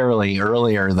necessarily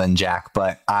earlier than Jack,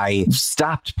 but I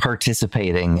stopped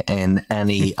participating in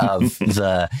any of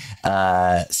the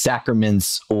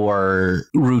sacraments or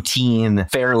routine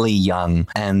fairly young.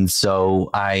 And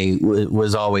so I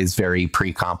was always very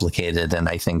pre-complicated. And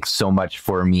I think so much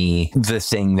for me, the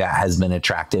thing that has been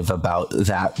attractive about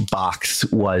that box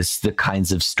was the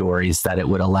kinds of stories that it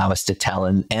would allow us to tell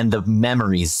and the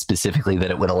memories specifically that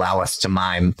it would allow us to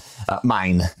mime.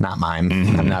 Mine, not mime.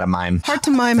 I'm not a mime. Hard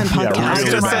to mime and podcast. I was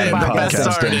going to say, the best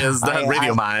start is that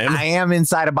radio mime. I am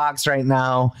inside a box right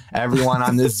now. Everyone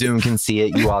on this Zoom can see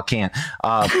it. You all can't.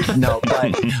 No,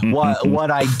 but what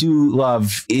I do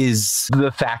love is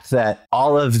the fact that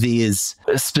all of these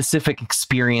specific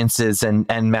experiences and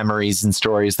memories and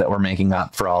stories that we're making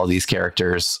up for all of these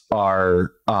characters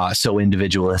are so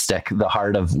individualistic. The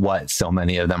heart of what so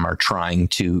many of them are trying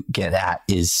to get at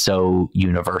is so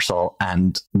universal and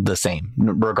the same,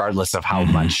 regardless of how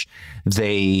much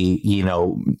they,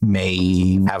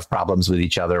 may have problems with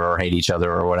each other or hate each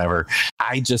other or whatever.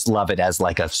 I just love it as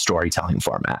like a storytelling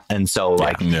format. And so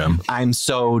I'm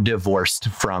so divorced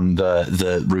from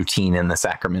the routine and the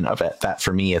sacrament of it that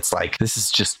for me, it's like, this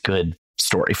is just good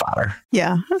story fodder.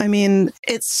 Yeah. I mean,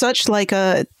 it's such like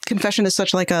a confession is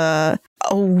such like a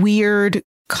weird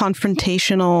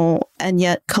confrontational and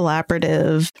yet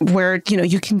collaborative where, you know,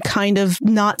 you can kind of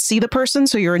not see the person.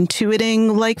 So you're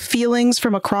intuiting like feelings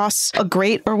from across a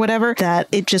grate or whatever, that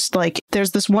it just like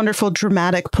there's this wonderful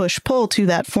dramatic push pull to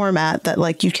that format that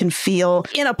like you can feel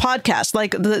in a podcast.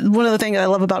 Like one of the things I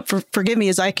love about Forgive Me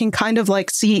is I can kind of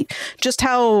like see just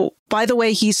how by the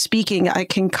way he's speaking, I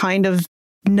can kind of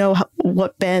know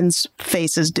what Ben's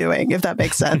face is doing, if that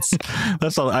makes sense.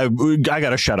 That's all. I got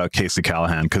to shout out Casey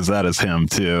Callahan because that is him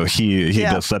too. He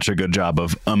does such a good job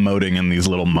of emoting in these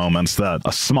little moments that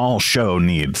a small show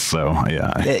needs. So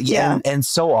yeah. And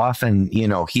so often, you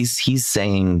know, he's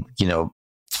saying, you know,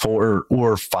 4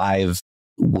 or 5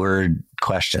 word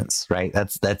questions, right?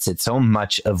 That's it. So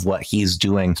much of what he's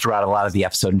doing throughout a lot of the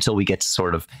episode until we get to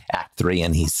sort of act 3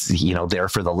 and he's, you know, there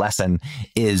for the lesson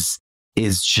is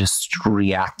just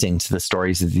reacting to the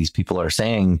stories that these people are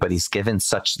saying, but he's given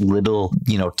such little,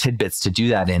 you know, tidbits to do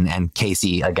that in. And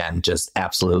Casey, again, just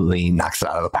absolutely knocks it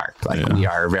out of the park. Like we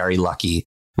are very lucky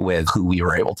with who we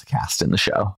were able to cast in the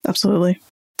show. Absolutely.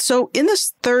 So in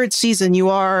this 3rd season, you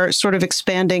are sort of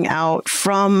expanding out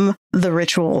from the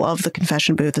ritual of the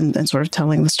confession booth and sort of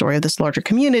telling the story of this larger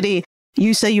community.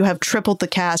 You say you have tripled the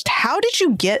cast. How did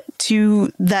you get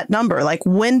to that number? Like,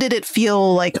 when did it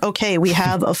feel like, okay, we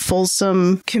have a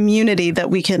fulsome community that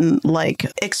we can like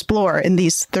explore in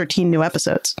these 13 new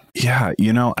episodes? Yeah,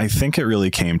 you know, I think it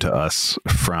really came to us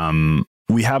from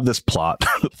we have this plot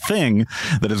thing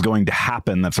that is going to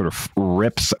happen that sort of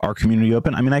rips our community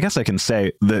open. I mean, I guess I can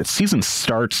say the season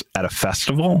starts at a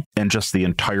festival and just the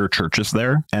entire church is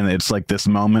there. And it's like this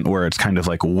moment where it's kind of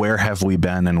like, where have we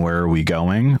been and where are we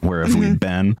going? Where have we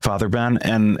been, Father Ben?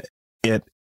 And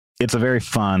it's a very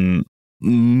fun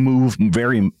move,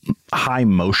 very high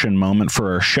motion moment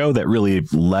for our show that really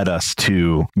led us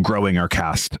to growing our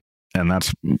cast. And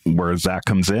that's where Zach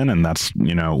comes in. And that's,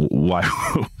 you know, why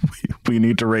we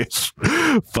need to raise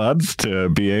funds to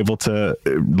be able to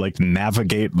like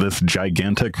navigate this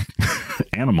gigantic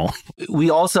animal. We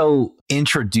also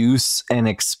introduce and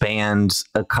expand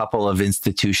a couple of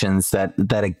institutions that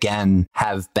again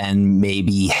have been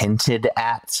maybe hinted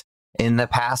at in the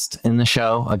past in the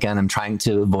show. Again, I'm trying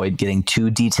to avoid getting too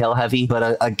detail heavy,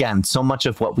 but again, so much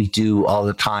of what we do all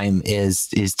the time is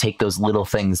take those little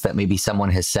things that maybe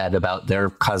someone has said about their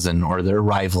cousin or their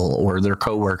rival or their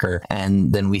coworker,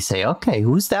 and then we say, okay,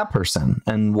 who's that person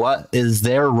and what is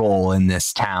their role in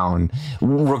this town,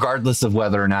 regardless of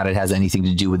whether or not it has anything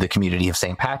to do with the community of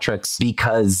St. Patrick's.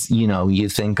 Because, you know, you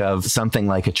think of something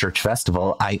like a church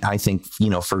festival. I think, you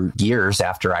know, for years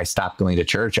after I stopped going to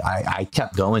church, I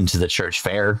kept going to the church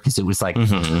fair because it was like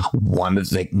one of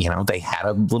the, you know, they had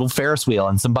a little Ferris wheel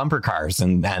and some bumper cars,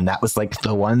 and that was like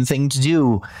the one thing to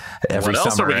do every summer. What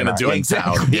else are we going to do in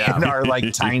town? Yeah, in our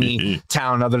like tiny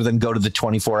town, other than go to the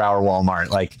 24-hour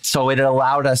Walmart. Like, so it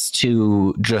allowed us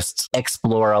to just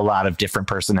explore a lot of different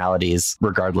personalities,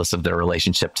 regardless of their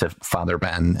relationship to Father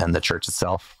Ben and the church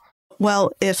itself.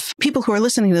 Well, if people who are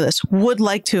listening to this would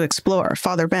like to explore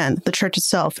Father Ben, the church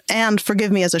itself, and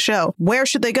Forgive Me as a show, where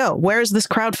should they go? Where is this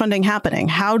crowdfunding happening?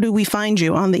 How do we find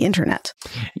you on the internet?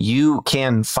 You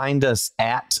can find us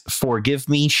at Forgive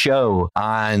Me Show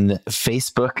on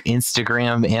Facebook,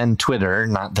 Instagram, and Twitter.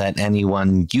 Not that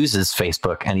anyone uses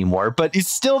Facebook anymore, but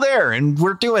it's still there, and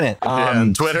we're doing it.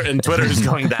 And Twitter is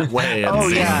going that way. Oh,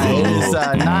 yeah. It is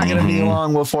not going to be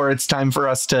long before it's time for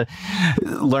us to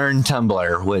learn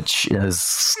Tumblr, which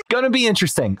is going to be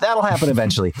interesting. That'll happen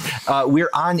eventually. We're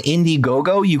on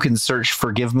Indiegogo. You can search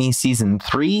Forgive Me Season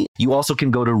 3. You also can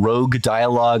go to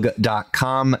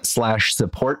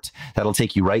roguedialogue.com/support. That'll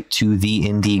take you right to the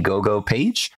Indiegogo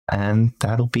page. And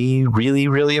that'll be really,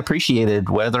 really appreciated.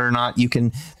 Whether or not you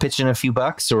can pitch in a few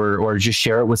bucks or just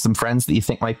share it with some friends that you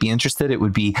think might be interested, it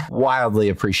would be wildly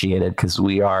appreciated because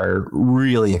we are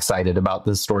really excited about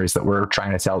the stories that we're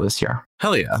trying to tell this year.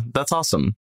 Hell yeah. That's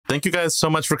awesome. Thank you guys so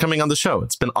much for coming on the show.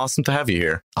 It's been awesome to have you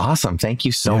here. Awesome. Thank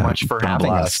you so much for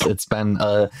having us. It's been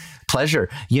a pleasure.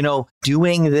 You know,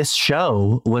 doing this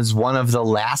show was one of the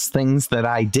last things that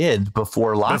I did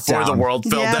before lockdown. Before the world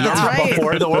fell down. That's right.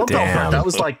 Before the world fell down. That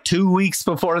was like 2 weeks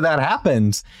before that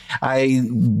happened.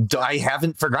 I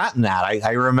haven't forgotten that.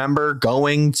 I remember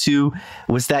going to,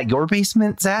 was that your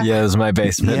basement, Zach? Yeah, it was my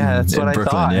basement. Yeah, that's what Brooklyn,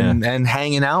 I thought. yeah. And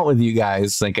hanging out with you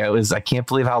guys. Like I can't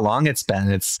believe how long it's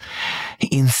been. It's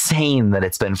insane that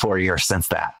it's been 4 years since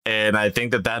that. And I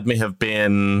think that may have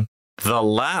been the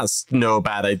last No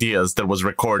Bad Ideas that was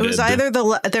recorded. It was either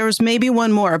there was maybe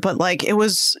one more, but like it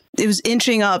was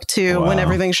inching up to when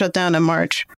everything shut down in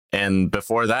March. And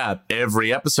before that,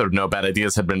 every episode of No Bad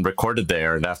Ideas had been recorded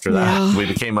there. And after that, we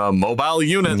became a mobile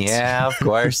unit. Yeah, of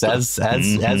course, as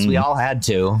we all had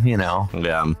to, you know.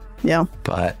 Yeah.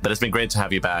 But it's been great to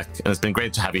have you back. And it's been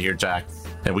great to have you here, Jack.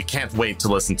 And we can't wait to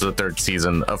listen to the third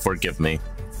season of Forgive Me.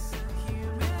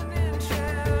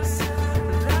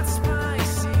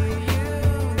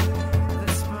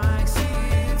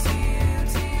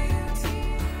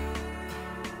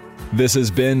 This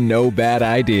has been No Bad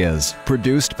Ideas,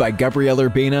 produced by Gabrielle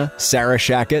Urbina, Sarah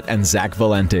Shackett, and Zach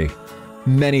Valenti.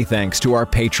 Many thanks to our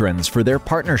patrons for their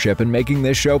partnership in making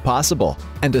this show possible.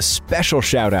 And a special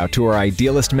shout out to our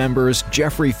Idealist members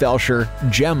Jeffrey Felsher,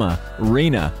 Gemma,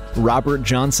 Rena, Robert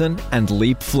Johnson, and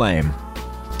Leap Flame.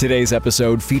 Today's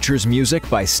episode features music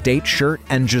by State Shirt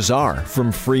and Jazar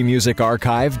from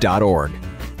freemusicarchive.org.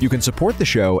 You can support the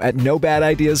show at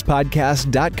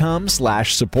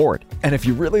nobadideaspodcast.com/support. And if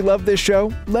you really love this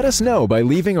show, let us know by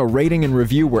leaving a rating and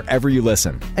review wherever you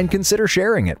listen, and consider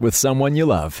sharing it with someone you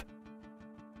love.